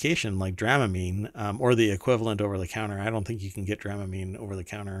medication like Dramamine, or the equivalent over the counter. I don't think you can get Dramamine over the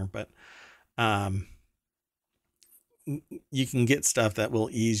counter, but you can get stuff that will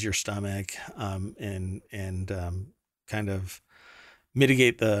ease your stomach, and kind of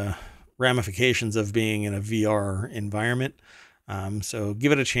mitigate the ramifications of being in a VR environment. So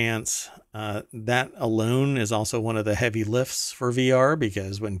give it a chance. That alone is also one of the heavy lifts for VR,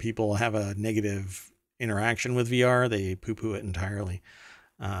 because when people have a negative interaction with VR, they poo-poo it entirely.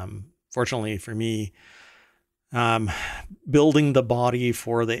 Fortunately for me, building the body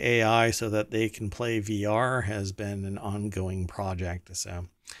for the AI so that they can play VR has been an ongoing project. So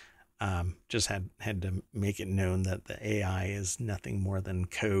just had to make it known that the AI is nothing more than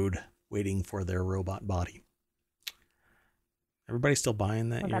code waiting for their robot body. Everybody still buying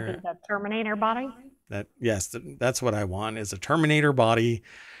that? Would that be the Terminator body? Yes, that's what I want, is a Terminator body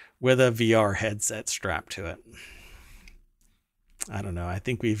with a VR headset strapped to it. I don't know. I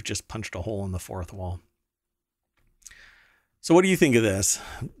think we've just punched a hole in the fourth wall. So what do you think of this?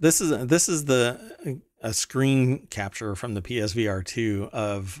 This is a screen capture from the PSVR 2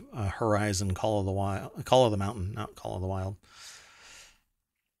 of Horizon Call of the Mountain, not Call of the Wild.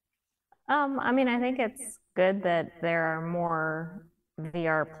 I mean, I think it's good that there are more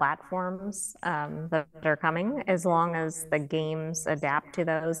VR platforms that are coming, as long as the games adapt to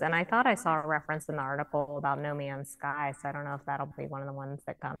those. And I thought I saw a reference in the article about No Man's Sky, so I don't know if that'll be one of the ones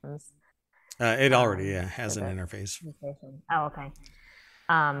that comes. It already has an interface. Oh, okay.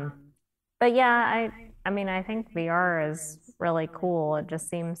 But yeah, I mean, I think VR is really cool. It just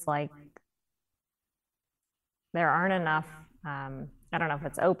seems like there aren't enough. I don't know if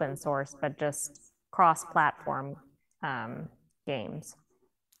it's open source, but just cross-platform games.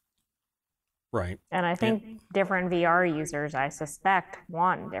 Right. And I think different VR users, I suspect,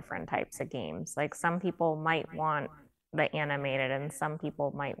 want different types of games. Like some people might want the animated, and some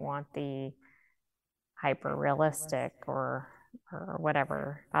people might want the hyper realistic or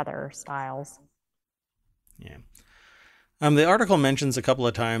whatever other styles. Yeah. The article mentions a couple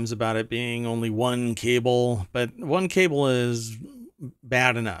of times about it being only one cable, but one cable is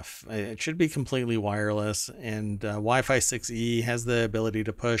bad enough. It should be completely wireless, and Wi-Fi 6E has the ability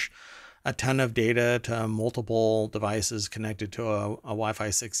to push a ton of data to multiple devices connected to a Wi-Fi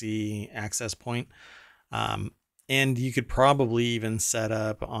 6E access point. And you could probably even set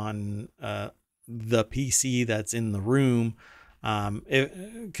up on the PC that's in the room,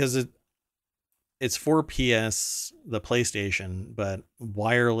 because it's for the PlayStation, but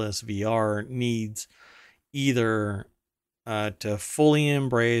wireless VR needs either to fully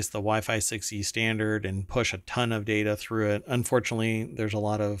embrace the Wi-Fi 6E standard and push a ton of data through it. Unfortunately, there's a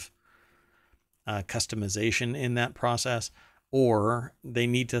lot of customization in that process, or they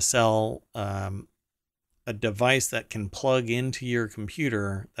need to sell a device that can plug into your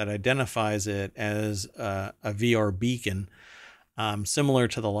computer that identifies it as a VR beacon, similar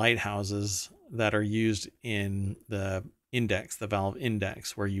to the lighthouses that are used in the Valve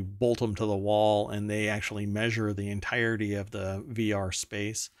Index, where you bolt them to the wall and they actually measure the entirety of the VR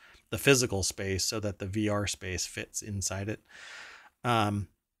space, the physical space, so that the VR space fits inside it.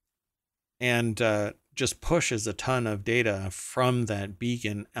 And just pushes a ton of data from that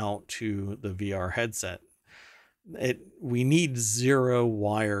beacon out to the VR headset. We need 0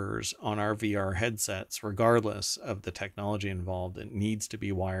 wires on our VR headsets, regardless of the technology involved. It needs to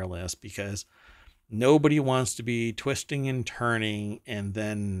be wireless, because nobody wants to be twisting and turning and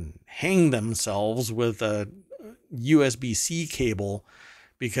then hang themselves with a USB-C cable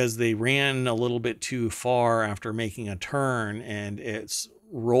because they ran a little bit too far after making a turn, and it's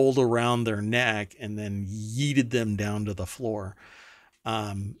rolled around their neck and then yeeted them down to the floor.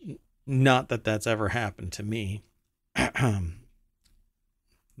 Um, Not that that's ever happened to me. The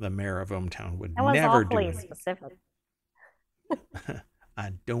mayor of ohmTown would That was never do awfully it. specific.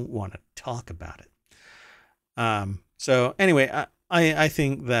 I don't want to talk about it. So anyway, I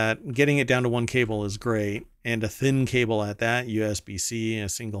think that getting it down to one cable is great, and a thin cable at that, USB-C, a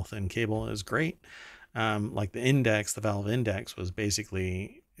single thin cable is great. Like the Valve Index was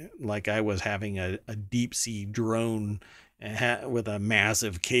basically like I was having a deep sea drone with a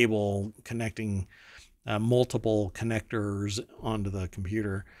massive cable connecting multiple connectors onto the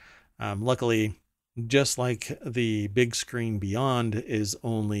computer. Luckily, just like the big screen beyond is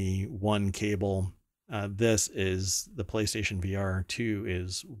only one cable, this is the PlayStation VR 2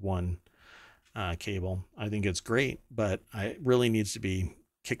 is one cable. I think it's great, but it really needs to be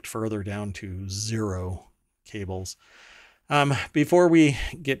kicked further down to 0 cables. Before we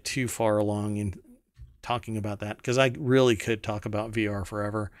get too far along in talking about that, because I really could talk about VR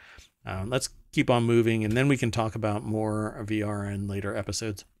forever, let's keep on moving, and then we can talk about more VR in later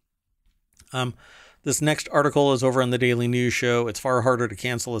episodes. This next article is over on the Daily News Show. It's far harder to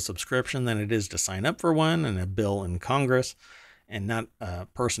cancel a subscription than it is to sign up for one, and a bill in Congress, and not a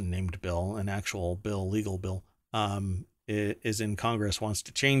person named Bill, an actual bill, legal bill, is in Congress, wants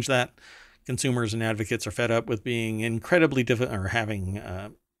to change that. Consumers and advocates are fed up with being incredibly difficult, or having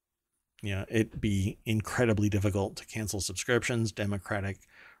it be incredibly difficult to cancel subscriptions. Democratic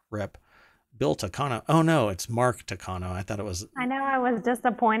Rep. Bill Takano. Oh no, it's Mark Takano. I thought it was. I know I was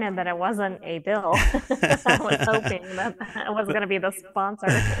disappointed that it wasn't a bill. I was hoping that it was going to be the sponsor.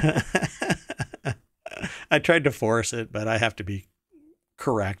 I tried to force it, but I have to be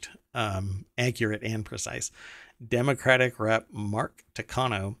correct, accurate, and precise. Democratic Rep. Mark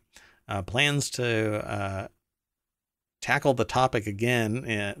Takano plans to tackle the topic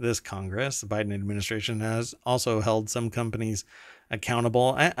again this Congress. The Biden administration has also held some companies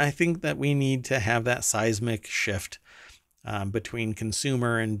accountable. I think that we need to have that seismic shift between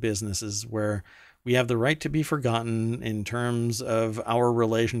consumer and businesses, where we have the right to be forgotten in terms of our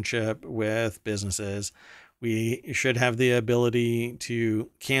relationship with businesses. We should have the ability to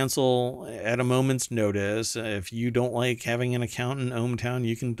cancel at a moment's notice. If you don't like having an account in ohmTown,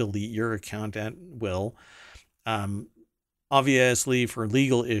 you can delete your account at will. Obviously, for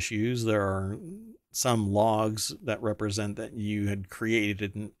legal issues, there are some logs that represent that you had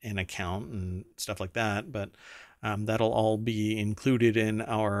created an account and stuff like that, but that'll all be included in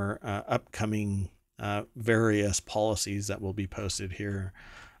our upcoming various policies that will be posted here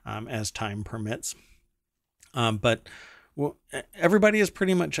as time permits. But everybody is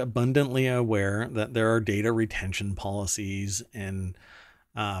pretty much abundantly aware that there are data retention policies and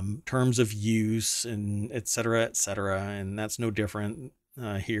terms of use and et cetera, and that's no different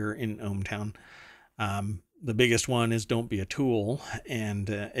here in ohmTown. The biggest one is don't be a tool. And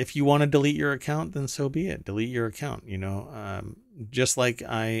if you want to delete your account, then so be it. Delete your account. Just like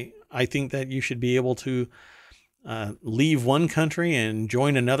I think that you should be able to leave one country and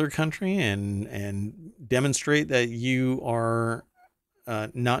join another country and demonstrate that you are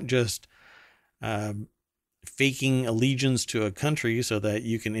not just faking allegiance to a country so that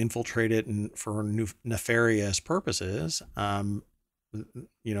you can infiltrate it for nefarious purposes.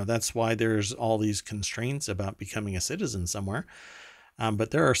 That's why there's all these constraints about becoming a citizen somewhere.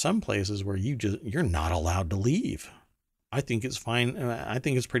 But there are some places where you're not allowed to leave. I think it's fine. I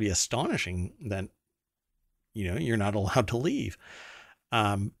think it's pretty astonishing that, you're not allowed to leave.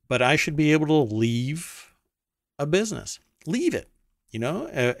 But I should be able to leave a business, leave it.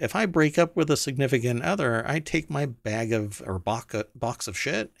 If I break up with a significant other, I take my bag of, or box of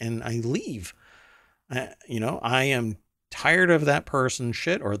shit, and I leave. I am tired of that person's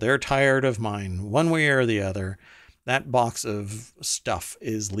shit, or they're tired of mine, one way or the other. That box of stuff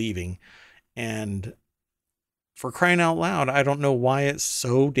is leaving. And for crying out loud, I don't know why it's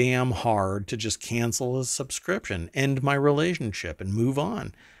so damn hard to just cancel a subscription, end my relationship, and move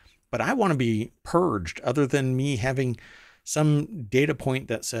on. But I want to be purged, other than me having some data point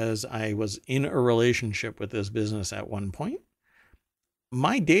that says I was in a relationship with this business at one point.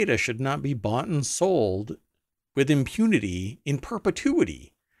 My data should not be bought and sold with impunity in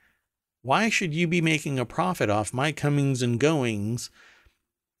perpetuity. Why should you be making a profit off my comings and goings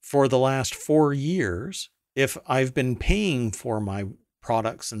for the last 4 years if I've been paying for my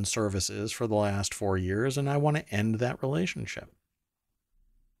products and services for the last 4 years and I want to end that relationship?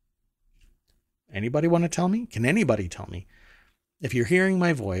 Anybody want to tell me? Can anybody tell me? if you're hearing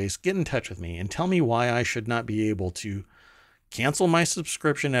my voice, get in touch with me and tell me why I should not be able to cancel my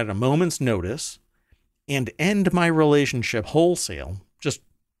subscription at a moment's notice and end my relationship wholesale. Just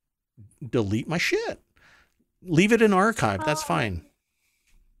delete my shit. Leave it in archive. That's Well, fine.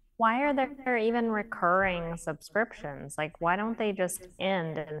 why are there even recurring subscriptions? Like, why don't they just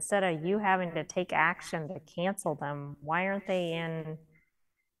end instead of you having to take action to cancel them? Why aren't they in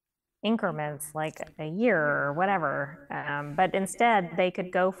increments like a year or whatever? But instead, they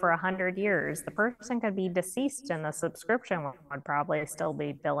could go for 100 years. The person could be deceased, and the subscription would probably still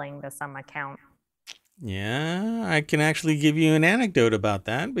be billing to some account. Yeah, I can actually give you an anecdote about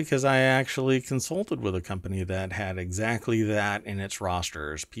that because I actually consulted with a company that had exactly that in its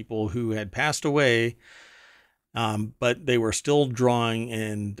rosters. People who had passed away, but they were still drawing.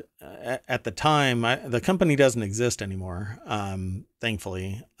 And at the time, the company doesn't exist anymore,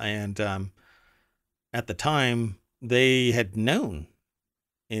 thankfully. And at the time, they had known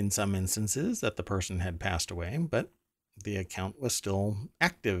in some instances that the person had passed away, but the account was still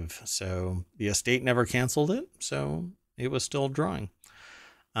active. So the estate never canceled it. So it was still drawing.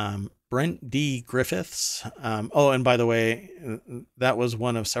 Brent D. Griffiths. Oh, and by the way, that was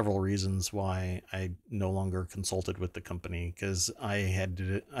one of several reasons why I no longer consulted with the company, because I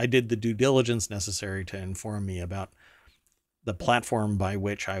did the due diligence necessary to inform me about the platform by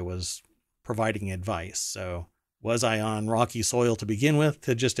which I was providing advice. So was I on rocky soil to begin with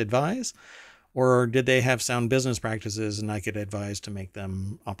to just advise? Or did they have sound business practices and I could advise to make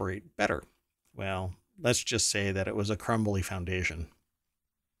them operate better? Well, let's just say that it was a crumbly foundation.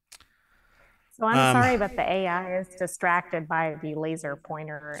 So I'm Um, sorry, but the AI is distracted by the laser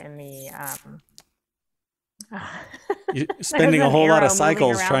pointer in the you're there's spending a an whole lot of arrow moving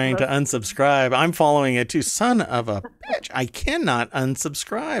cycles around trying to the unsubscribe. I'm following it too. Son of a bitch. I cannot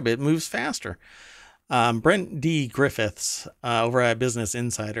unsubscribe. It moves faster. Brent D. Griffiths over at Business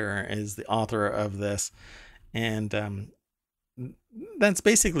Insider is the author of this. And that's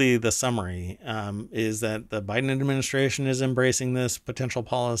basically the summary, is that the Biden administration is embracing this potential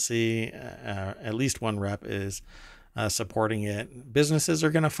policy. At least one rep is supporting it. Businesses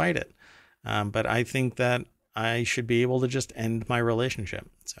are going to fight it. But I think that I should be able to just end my relationship.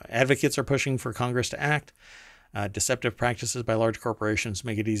 So advocates are pushing for Congress to act. Deceptive practices by large corporations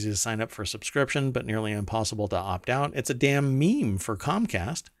make it easy to sign up for a subscription, but nearly impossible to opt out. It's a damn meme for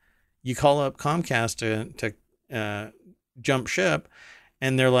Comcast. You call up Comcast to jump ship,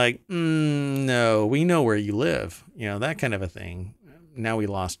 and they're like, no, we know where you live. You know, that kind of a thing. Now we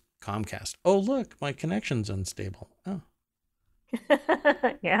lost Comcast. Oh, look, my connection's unstable. Oh,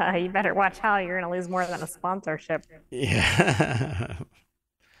 yeah, you better watch how you're going to lose more than a sponsorship. yeah.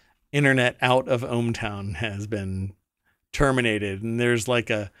 Internet out of ohmTown has been terminated. And there's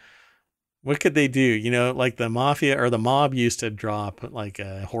like what could they do? You know, like the mafia or the mob used to drop like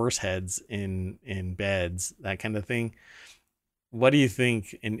horse heads in beds, that kind of thing. What do you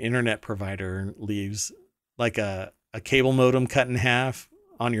think an internet provider leaves? Like a cable modem cut in half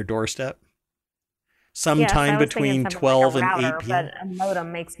on your doorstep? Yes, Sometime I was thinking between something like a 12 and 8 router, but p.m. a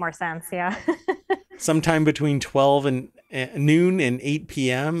modem makes more sense. Yeah. Sometime between 12 and noon and 8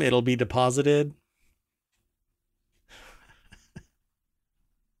 p.m. it'll be deposited,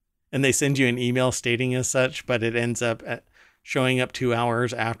 and they send you an email stating as such, but it ends up showing up 2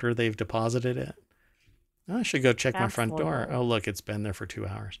 hours after they've deposited it. I should go check my front door. Absolutely. Oh, look, it's been there for 2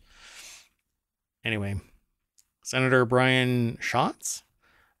 hours. Anyway, Senator Brian Schatz,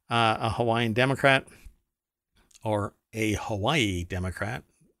 a Hawaiian Democrat, or a Hawaii Democrat,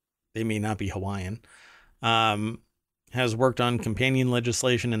 they may not be Hawaiian, has worked on companion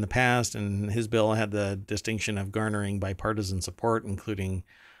legislation in the past, and his bill had the distinction of garnering bipartisan support, including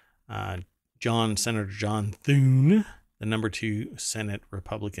Senator John Thune, the number 2 Senate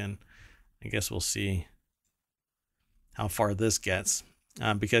Republican. I guess we'll see how far this gets,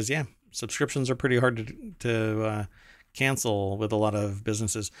 because yeah, subscriptions are pretty hard to cancel with a lot of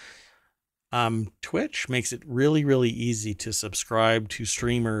businesses. Twitch makes it really, really easy to subscribe to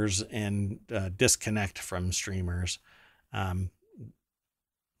streamers and disconnect from streamers.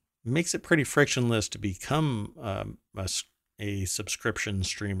 Makes it pretty frictionless to become a subscription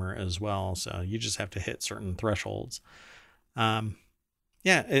streamer as well. So you just have to hit certain thresholds.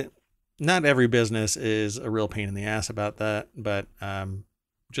 Yeah, not every business is a real pain in the ass about that, but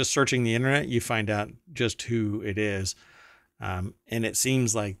just searching the internet, you find out just who it is. And it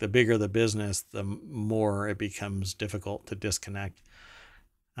seems like the bigger the business, the more it becomes difficult to disconnect.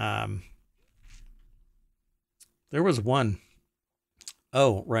 There was one.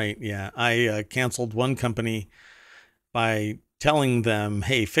 Oh, right. Yeah. I canceled one company by telling them,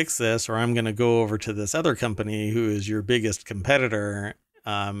 hey, fix this, or I'm going to go over to this other company who is your biggest competitor.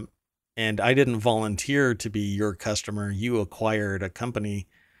 Um, and I didn't volunteer to be your customer. You acquired a company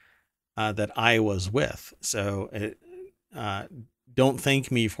that I was with. So uh, don't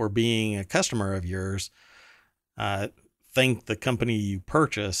thank me for being a customer of yours. Uh, thank the company you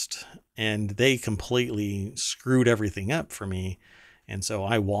purchased. And they completely screwed everything up for me. And so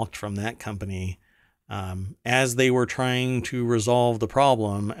I walked from that company as they were trying to resolve the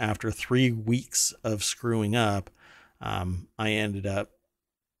problem after 3 weeks of screwing up. I ended up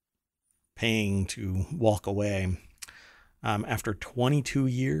paying to walk away after 22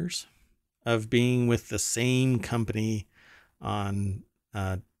 years of being with the same company on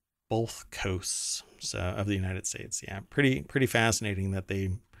both coasts of the United States. Yeah, pretty fascinating that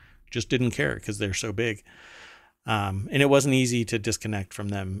they just didn't care because they're so big. And it wasn't easy to disconnect from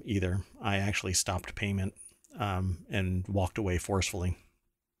them either. I actually stopped payment and walked away forcefully.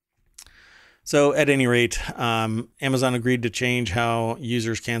 So, at any rate, Amazon agreed to change how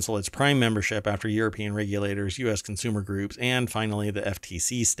users cancel its Prime membership after European regulators, U.S. consumer groups, and finally the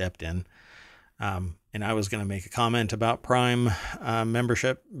FTC stepped in. And I was going to make a comment about Prime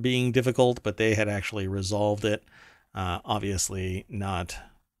membership being difficult, but they had actually resolved it. Obviously, not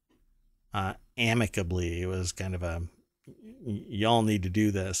amicably. It was kind of a y'all need to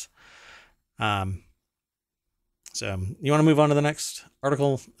do this. So you want to move on to the next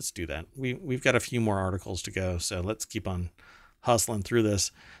article? Let's do that. We've got a few more articles to go, so let's keep on hustling through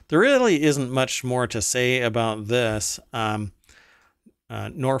this. There really isn't much more to say about this.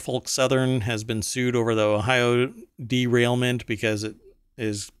 Norfolk Southern has been sued over the Ohio derailment because it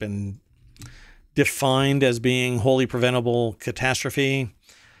has been defined as being wholly preventable catastrophe.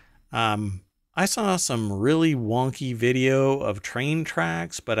 I saw some really wonky video of train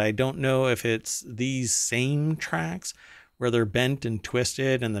tracks, but I don't know if it's these same tracks where they're bent and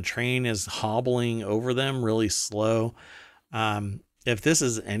twisted and the train is hobbling over them really slow. If this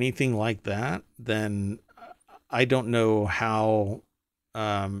is anything like that, then I don't know how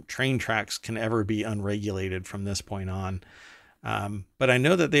train tracks can ever be unregulated from this point on. But I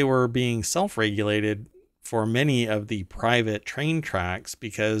know that they were being self-regulated for many of the private train tracks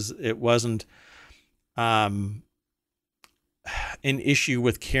because it wasn't an issue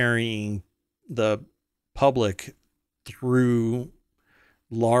with carrying the public through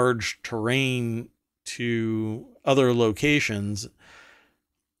large terrain to other locations.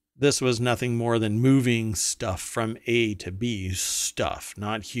 This was nothing more than moving stuff from A to B, stuff,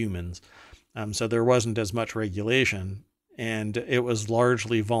 not humans. So there wasn't as much regulation, and it was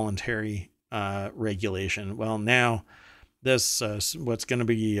largely voluntary regulation. Well, now this what's going to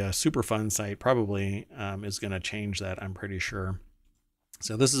be a super fun site probably is going to change that, I'm pretty sure.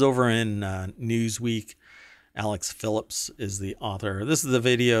 So this is over in Newsweek. Alex Phillips is the author. This is the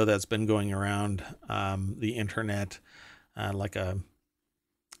video that's been going around the internet like a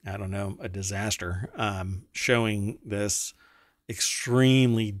disaster, showing this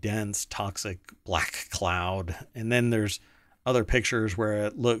extremely dense toxic black cloud. And then there's other pictures where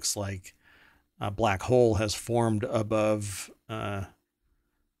it looks like a black hole has formed above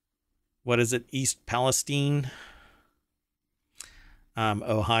what is it, East Palestine,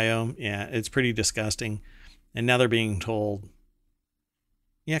 Ohio. Yeah, it's pretty disgusting. And now they're being told,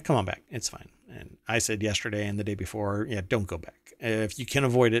 yeah, come on back, it's fine. And I said yesterday and the day before, yeah, don't go back. If you can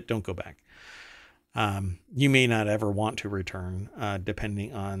avoid it, don't go back. You may not ever want to return,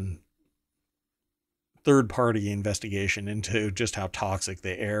 depending on third-party investigation into just how toxic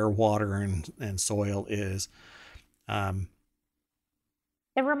the air, water, and soil is.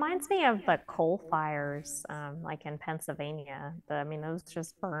 It reminds me of the coal fires, like in Pennsylvania. I mean, those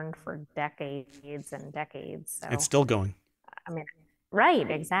just burned for decades and decades. It's So, still going. I mean,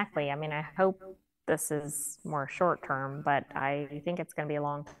 right, exactly. I mean, I hope this is more short term, but I think it's going to be a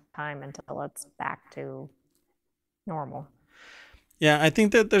long time until it's back to normal. Yeah, I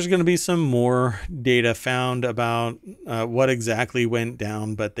think that there's going to be some more data found about what exactly went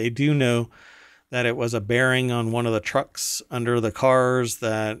down, but they do know that it was a bearing on one of the trucks under the cars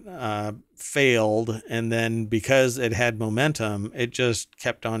that failed. And then because it had momentum, it just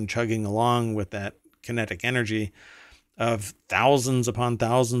kept on chugging along with that kinetic energy of thousands upon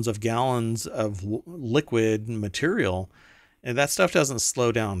thousands of gallons of liquid material. And that stuff doesn't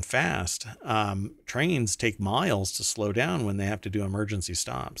slow down fast. Trains take miles to slow down when they have to do emergency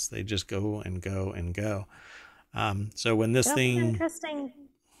stops. They just go and go and go. So when this It'll be thing, interesting.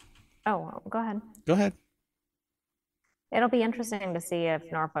 Oh, go ahead. go ahead. It'll be interesting to see if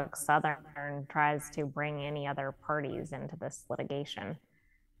Norfolk Southern tries to bring any other parties into this litigation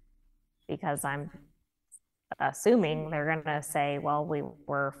because assuming they're going to say, well, we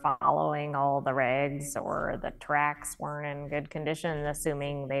were following all the regs or the tracks weren't in good condition,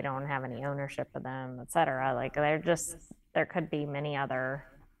 assuming they don't have any ownership of them, et cetera. Like they're just, there could be many other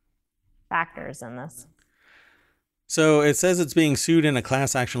factors in this. So it says it's being sued in a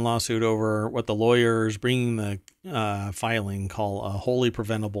class action lawsuit over what the lawyers bringing the filing call a wholly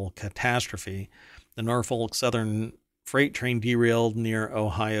preventable catastrophe. The Norfolk Southern freight train derailed near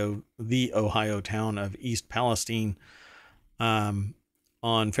the Ohio town of East Palestine on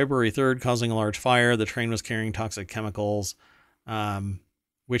February 3rd, causing a large fire. The train was carrying toxic chemicals,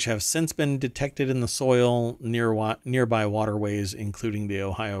 which have since been detected in the soil nearby waterways, including the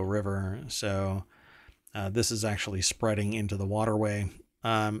Ohio River. So this is actually spreading into the waterway.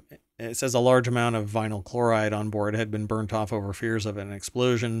 It says a large amount of vinyl chloride on board had been burnt off over fears of an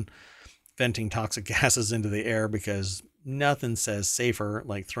explosion, venting toxic gases into the air, because nothing says safer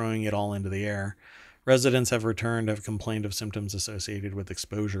like throwing it all into the air. Residents have complained of symptoms associated with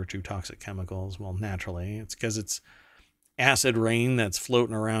exposure to toxic chemicals. Well, naturally, it's because it's acid rain that's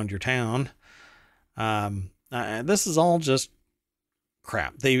floating around your town. This is all just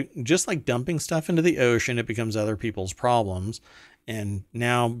crap. They just like dumping stuff into the ocean, it becomes other people's problems. And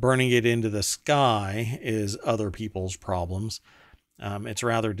now burning it into the sky is other people's problems. It's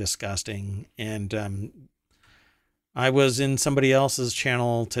rather disgusting. And I was in somebody else's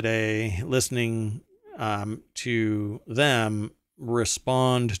channel today listening to them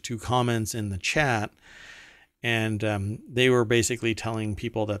respond to comments in the chat. And they were basically telling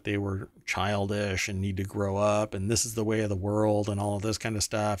people that they were childish and need to grow up, and this is the way of the world and all of this kind of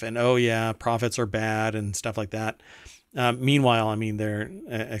stuff. And, oh, yeah, profits are bad and stuff like that. Meanwhile, I mean, they're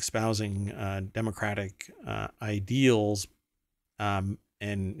espousing democratic ideals and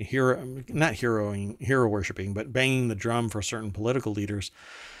not hero worshiping, but banging the drum for certain political leaders.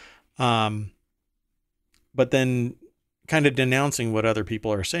 But then kind of denouncing what other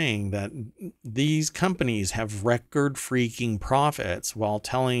people are saying, that these companies have record freaking profits while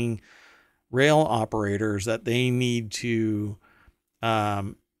telling rail operators that they need to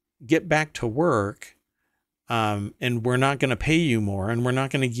get back to work, and we're not going to pay you more, and we're not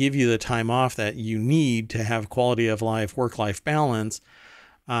going to give you the time off that you need to have quality of life, work-life balance,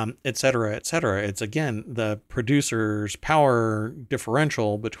 et cetera, et cetera. It's, again, the producer's power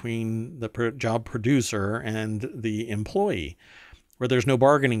differential between the job producer and the employee, where there's no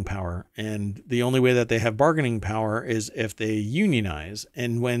bargaining power. And the only way that they have bargaining power is if they unionize.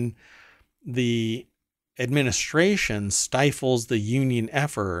 And when the administration stifles the union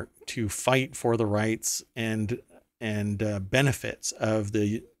effort to fight for the rights and benefits of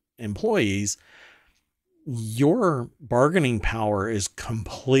the employees, your bargaining power is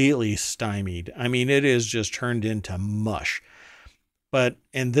completely stymied. I mean, it is just turned into mush.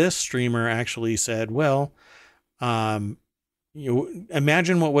 And this streamer actually said, well, imagine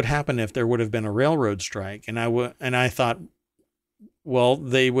what would happen if there would have been a railroad strike. And I thought, well,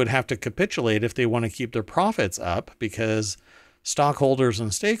 they would have to capitulate if they want to keep their profits up, because stockholders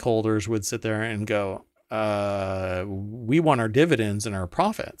and stakeholders would sit there and go, we want our dividends and our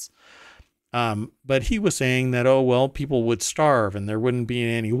profits. But he was saying that, oh, well, people would starve and there wouldn't be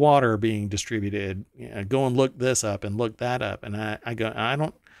any water being distributed. Go and look this up and look that up. And I go, I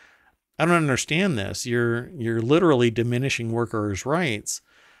don't understand this. You're literally diminishing workers' rights.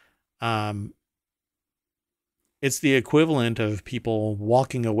 It's the equivalent of people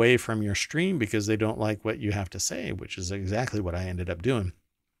walking away from your stream because they don't like what you have to say, which is exactly what I ended up doing.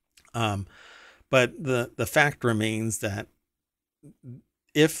 But the fact remains that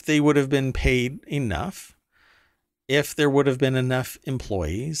if they would have been paid enough, if there would have been enough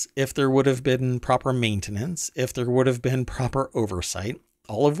employees, if there would have been proper maintenance, if there would have been proper oversight,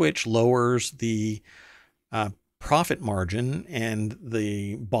 all of which lowers the profit margin and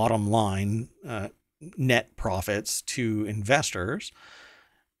the bottom line net profits to investors,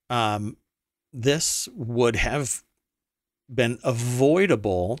 this would have been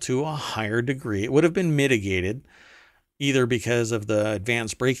avoidable to a higher degree. It would have been mitigated either because of the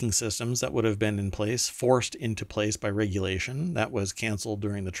advanced braking systems that would have been in place, forced into place by regulation that was canceled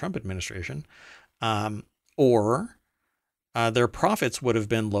during the Trump administration, or their profits would have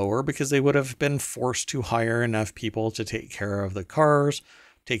been lower because they would have been forced to hire enough people to take care of the cars,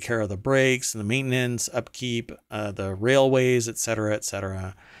 take care of the brakes and the maintenance, upkeep, the railways, et cetera, et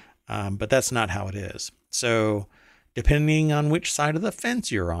cetera. But that's not how it is. So depending on which side of the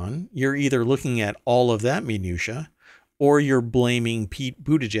fence you're on, you're either looking at all of that minutia, or you're blaming Pete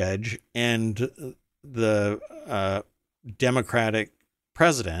Buttigieg and the Democratic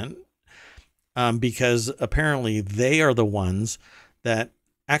president, because apparently they are the ones that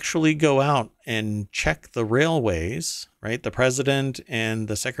actually go out and check the railways, right? The president and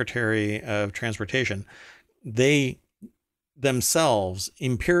the secretary of transportation, they themselves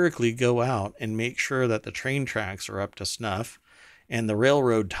empirically go out and make sure that the train tracks are up to snuff and the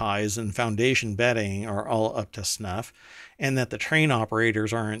railroad ties and foundation bedding are all up to snuff, and that the train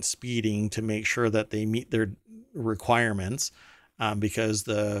operators aren't speeding to make sure that they meet their requirements, because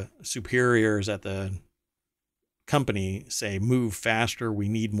the superiors at the company say, move faster, we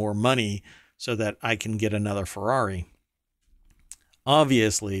need more money so that I can get another Ferrari.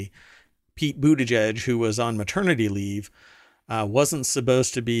 Obviously, Pete Buttigieg, who was on maternity leave, wasn't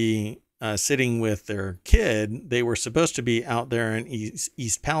supposed to be sitting with their kid. They were supposed to be out there in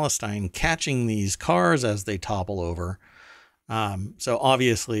East Palestine catching these cars as they topple over. So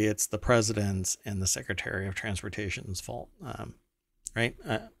obviously, it's the president's and the Secretary of Transportation's fault, right?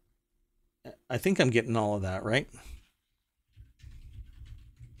 I think I'm getting all of that right.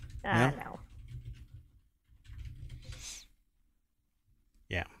 No? No.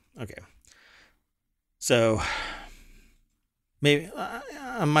 Yeah. Okay. So maybe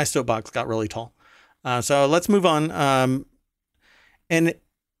my soapbox got really tall. So let's move on. And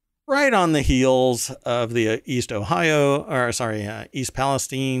right on the heels of the East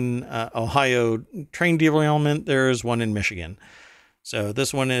Palestine, Ohio train derailment, there's one in Michigan. So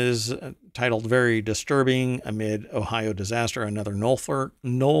this one is titled "Very Disturbing Amid Ohio Disaster." Another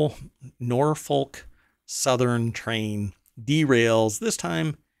Norfolk Southern train derails, this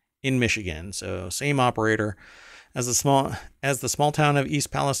time in Michigan. So same operator. As the small town of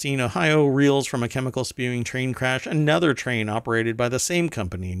East Palestine, Ohio, reels from a chemical spewing train crash, another train operated by the same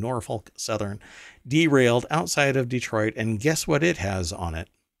company, Norfolk Southern, derailed outside of Detroit, and guess what it has on it?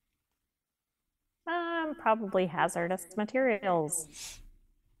 Probably hazardous materials.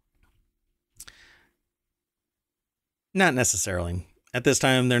 Not necessarily. At this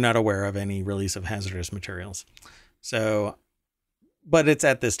time, they're not aware of any release of hazardous materials. So, but it's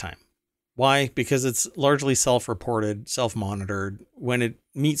at this time. Why? Because it's largely self-reported, self-monitored. When it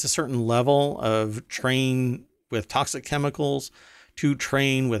meets a certain level of train with toxic chemicals to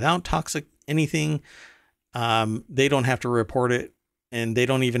train without toxic anything, they don't have to report it, and they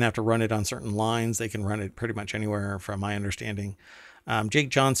don't even have to run it on certain lines. They can run it pretty much anywhere, from my understanding. Jake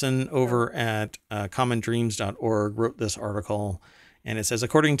Johnson over at commondreams.org wrote this article, and it says,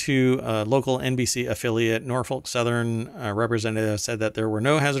 according to a local NBC affiliate, Norfolk Southern representative said that there were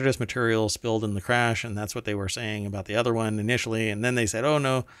no hazardous materials spilled in the crash, and that's what they were saying about the other one initially. And then they said, oh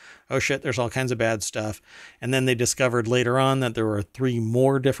no, oh shit, there's all kinds of bad stuff. And then they discovered later on that there were 3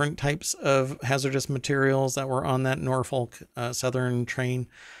 more different types of hazardous materials that were on that Norfolk Southern train.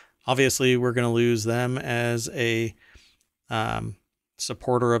 Obviously, we're going to lose them as a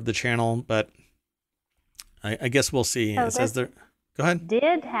supporter of the channel, but I guess we'll see. So it says there. Go ahead.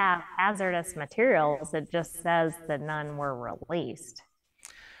 Did have hazardous materials. It just says that none were released.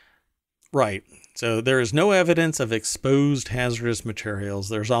 Right. So there is no evidence of exposed hazardous materials.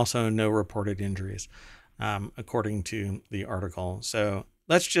 There's also no reported injuries, according to the article. So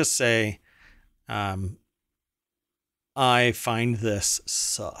let's just say I find this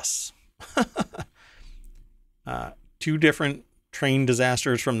sus. 2 different train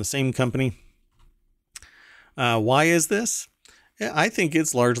disasters from the same company. Why is this? I think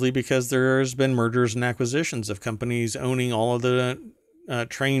it's largely because there's been mergers and acquisitions of companies owning all of the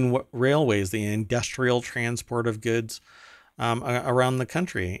train railways, the industrial transport of goods around the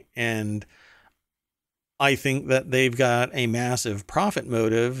country. And I think that they've got a massive profit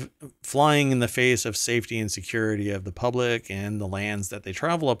motive flying in the face of safety and security of the public and the lands that they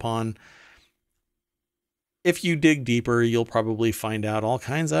travel upon. If you dig deeper, you'll probably find out all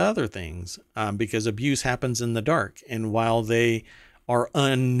kinds of other things, because abuse happens in the dark. And while they are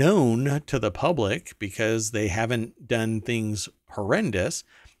unknown to the public because they haven't done things horrendous,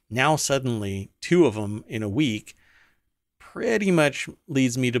 now suddenly 2 of them in a week pretty much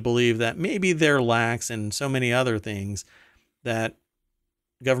leads me to believe that maybe they're lax in so many other things that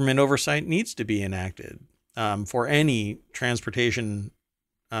government oversight needs to be enacted for any transportation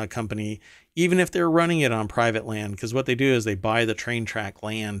company, even if they're running it on private land, because what they do is they buy the train track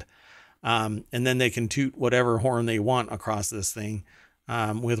land, and then they can toot whatever horn they want across this thing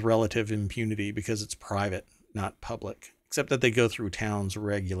with relative impunity because it's private, not public, except that they go through towns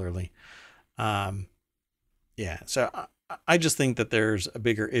regularly. Yeah, so I just think that there's a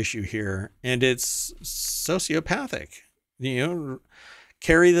bigger issue here, and it's sociopathic.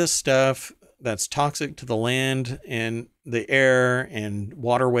 Carry this stuff that's toxic to the land and the air and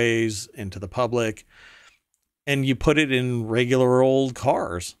waterways and to the public, and you put it in regular old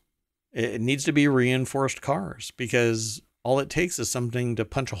cars. It needs to be reinforced cars because all it takes is something to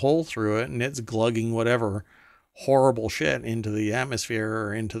punch a hole through it, and it's glugging whatever horrible shit into the atmosphere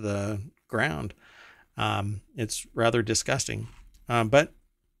or into the ground. It's rather disgusting. But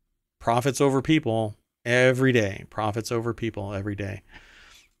profits over people every day. Profits over people every day.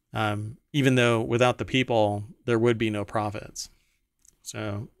 Even though without the people, there would be no profits.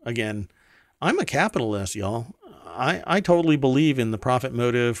 So again, I'm a capitalist, y'all. I totally believe in the profit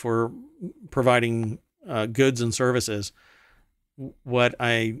motive for providing goods and services. What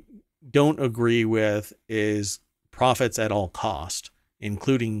I don't agree with is profits at all cost,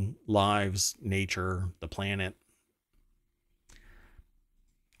 including lives, nature, the planet.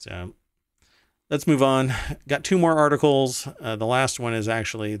 So let's move on. Got two more articles. The last one is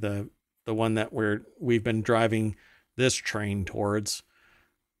actually the one that we've been driving this train towards.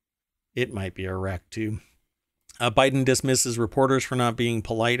 It might be a wreck too. Biden dismisses reporters for not being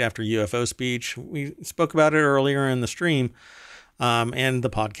polite after UFO speech. We spoke about it earlier in the stream, and the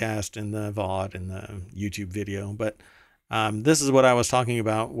podcast and the VOD and the YouTube video. But this is what I was talking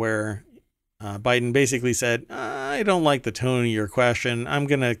about, where Biden basically said, I don't like the tone of your question. I'm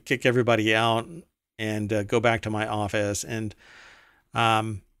going to kick everybody out and go back to my office. And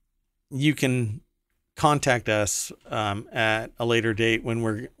you can contact us at a later date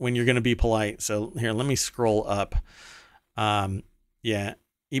when you're going to be polite. So here, let me scroll up. Yeah,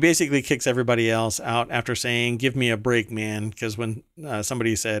 he basically kicks everybody else out after saying, give me a break, man. Because when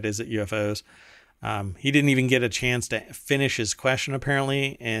somebody said, is it UFOs? He didn't even get a chance to finish his question,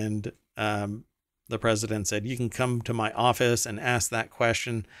 apparently. And the president said, you can come to my office and ask that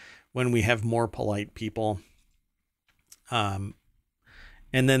question when we have more polite people. And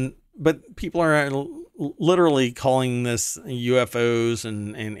then, but people are literally calling this UFOs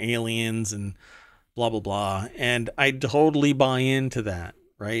and aliens and blah, blah, blah. And I totally buy into that,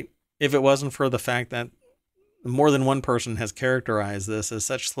 right? If it wasn't for the fact that more than one person has characterized this as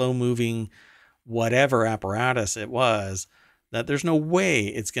such slow moving whatever apparatus it was, that there's no way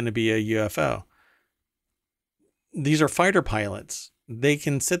it's going to be a UFO. These are fighter pilots. They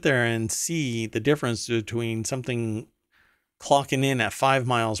can sit there and see the difference between something clocking in at 5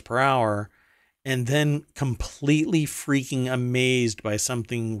 miles per hour and then completely freaking amazed by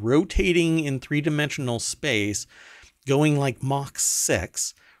something rotating in 3-dimensional space, going like Mach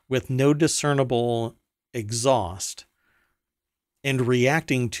 6 with no discernible exhaust, and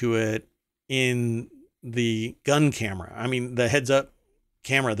reacting to it in the gun camera. I mean, the heads up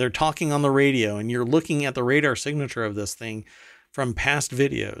camera. They're talking on the radio, and you're looking at the radar signature of this thing from past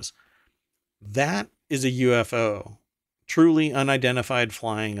videos. That is a UFO. Truly unidentified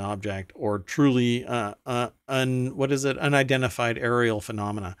flying object, or truly unidentified aerial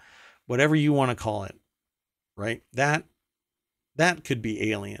phenomena, whatever you want to call it, right? That could be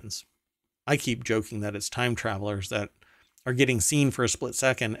aliens. I keep joking that it's time travelers that are getting seen for a split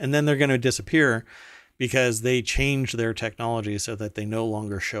second, and then they're going to disappear because they change their technology so that they no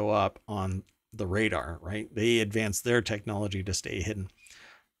longer show up on the radar, right? They advance their technology to stay hidden.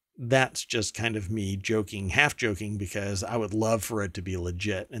 That's just kind of me joking, half joking, because I would love for it to be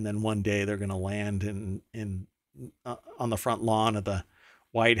legit. And then one day they're going to land on the front lawn of the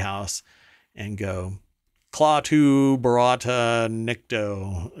White House and go, Klaatu Barata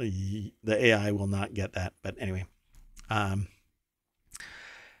Nikto. The AI will not get that. But anyway.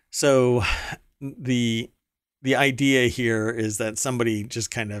 So the idea here is that somebody just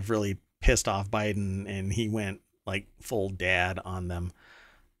kind of really pissed off Biden, and he went like full dad on them.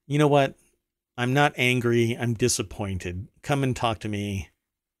 You know what? I'm not angry. I'm disappointed. Come and talk to me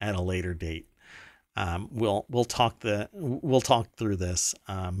at a later date. We'll talk through this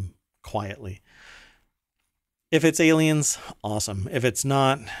quietly. If it's aliens, awesome. If it's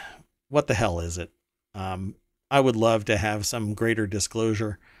not, what the hell is it? I would love to have some greater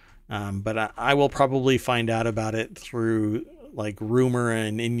disclosure, but I will probably find out about it through like rumor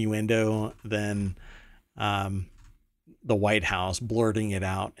and innuendo than the White House blurting it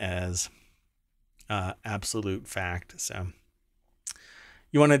out as absolute fact. So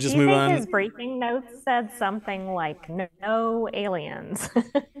you want to just move on? His briefing notes said something like no aliens.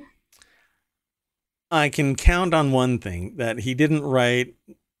 I can count on one thing, that he didn't write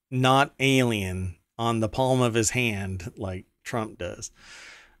not alien on the palm of his hand like Trump does,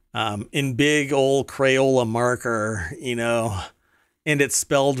 in big old Crayola marker, and it's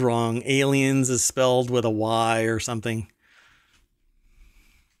spelled wrong. Aliens is spelled with a Y or something.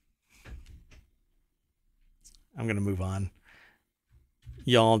 I'm going to move on.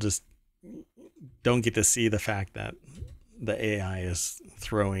 Y'all just don't get to see the fact that the AI is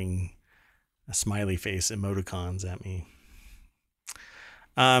throwing a smiley face emoticons at me.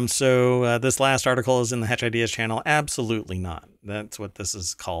 So this last article is in the Hatch Ideas channel. Absolutely not. That's what this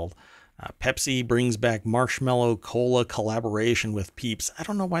is called. Pepsi brings back marshmallow cola collaboration with Peeps. I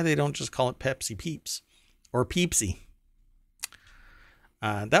don't know why they don't just call it Pepsi Peeps or Peepsy.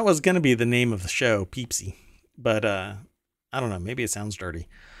 That was going to be the name of the show, Peepsy. But I don't know. Maybe it sounds dirty.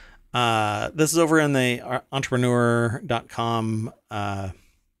 This is over in the entrepreneur.com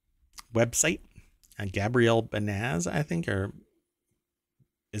website. Gabrielle Benaz, I think, or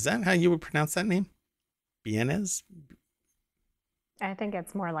is that how you would pronounce that name? Bienez? I think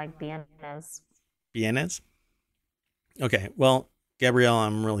it's more like Vienna's. Bienez? Okay, well, Gabrielle,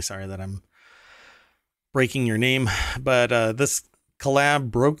 I'm really sorry that I'm breaking your name, but this collab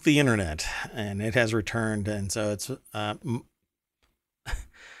broke the internet and it has returned. And so it's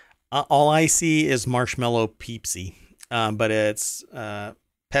all I see is marshmallow Peepsy, but it's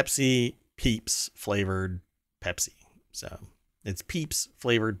Pepsi Peeps flavored Pepsi. So it's Peeps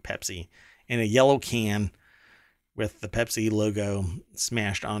flavored Pepsi in a yellow can with the Pepsi logo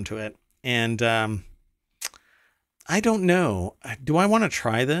smashed onto it. And I don't know. Do I want to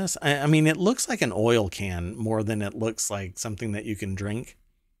try this? I mean, it looks like an oil can more than it looks like something that you can drink.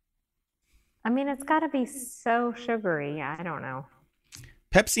 I mean, it's got to be so sugary. I don't know.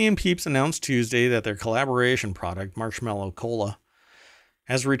 Pepsi and Peeps announced Tuesday that their collaboration product, Marshmallow Cola,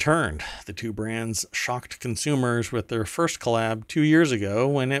 has returned. The two brands shocked consumers with their first collab 2 years ago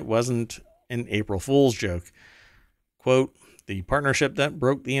when it wasn't an April Fool's joke. Quote, the partnership that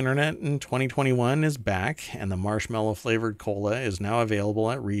broke the internet in 2021 is back, and the marshmallow flavored cola is now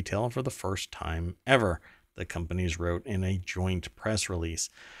available at retail for the first time ever, the companies wrote in a joint press release.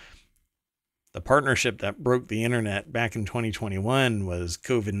 The partnership that broke the internet back in 2021 was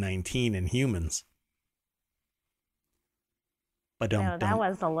COVID-19 in humans. But No, that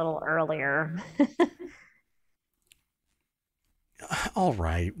was a little earlier. All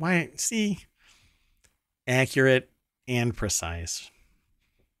right. Why? See? Accurate and precise.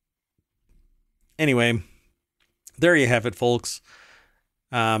 Anyway, there you have it, folks.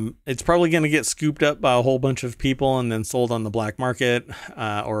 It's probably going to get scooped up by a whole bunch of people and then sold on the black market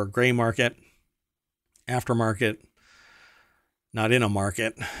or gray market, aftermarket, not in a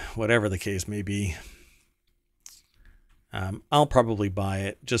market, whatever the case may be. I'll probably buy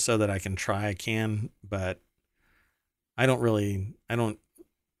it just so that I can try a can, but I don't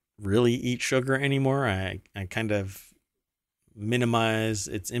really eat sugar anymore. I kind of minimize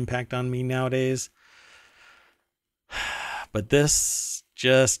its impact on me nowadays. But this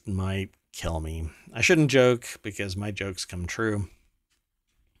just might kill me. I shouldn't joke because my jokes come true.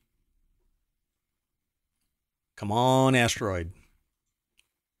 Come on, asteroid.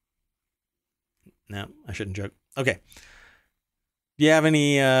 No, I shouldn't joke. Okay. Do you have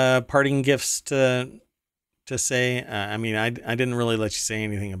any parting gifts to say? I mean, I didn't really let you say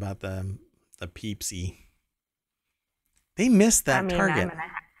anything about the Peepsy. They missed that target.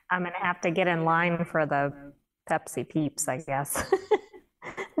 I'm gonna have to get in line for the Pepsi Peeps, I guess.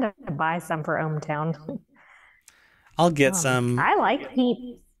 To buy some for ohmTown. I'll get some. I like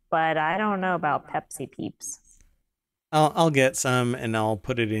Peeps, but I don't know about Pepsi Peeps. I'll get some and I'll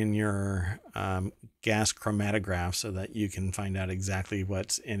put it in your gas chromatograph so that you can find out exactly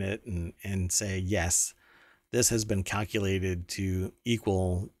what's in it and say, yes, this has been calculated to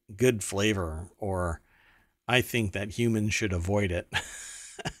equal good flavor, or I think that humans should avoid it.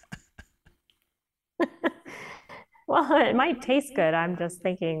 Well, it might taste good. I'm just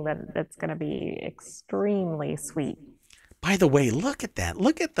thinking that it's going to be extremely sweet. By the way, look at that.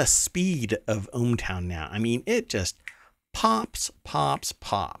 Look at the speed of ohmTown now. I mean, it just pops, pops,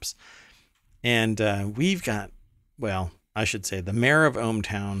 pops. And we've got, well, I should say the mayor of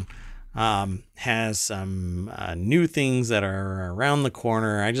ohmTown has some new things that are around the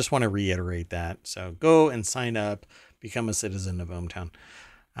corner. I just want to reiterate that. So go and sign up, become a citizen of ohmTown.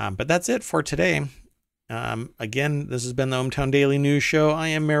 But that's it for today. Again, this has been the ohmTown Daily News Show. I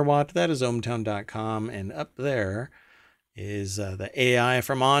am Mayor Watt. That is ohmTown.com. And up there is the AI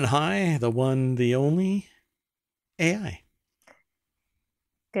from on high, the one, the only AI.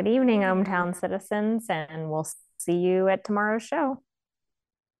 Good evening, ohmTown citizens, and we'll see you at tomorrow's show.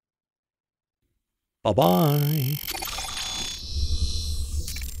 Bye-bye.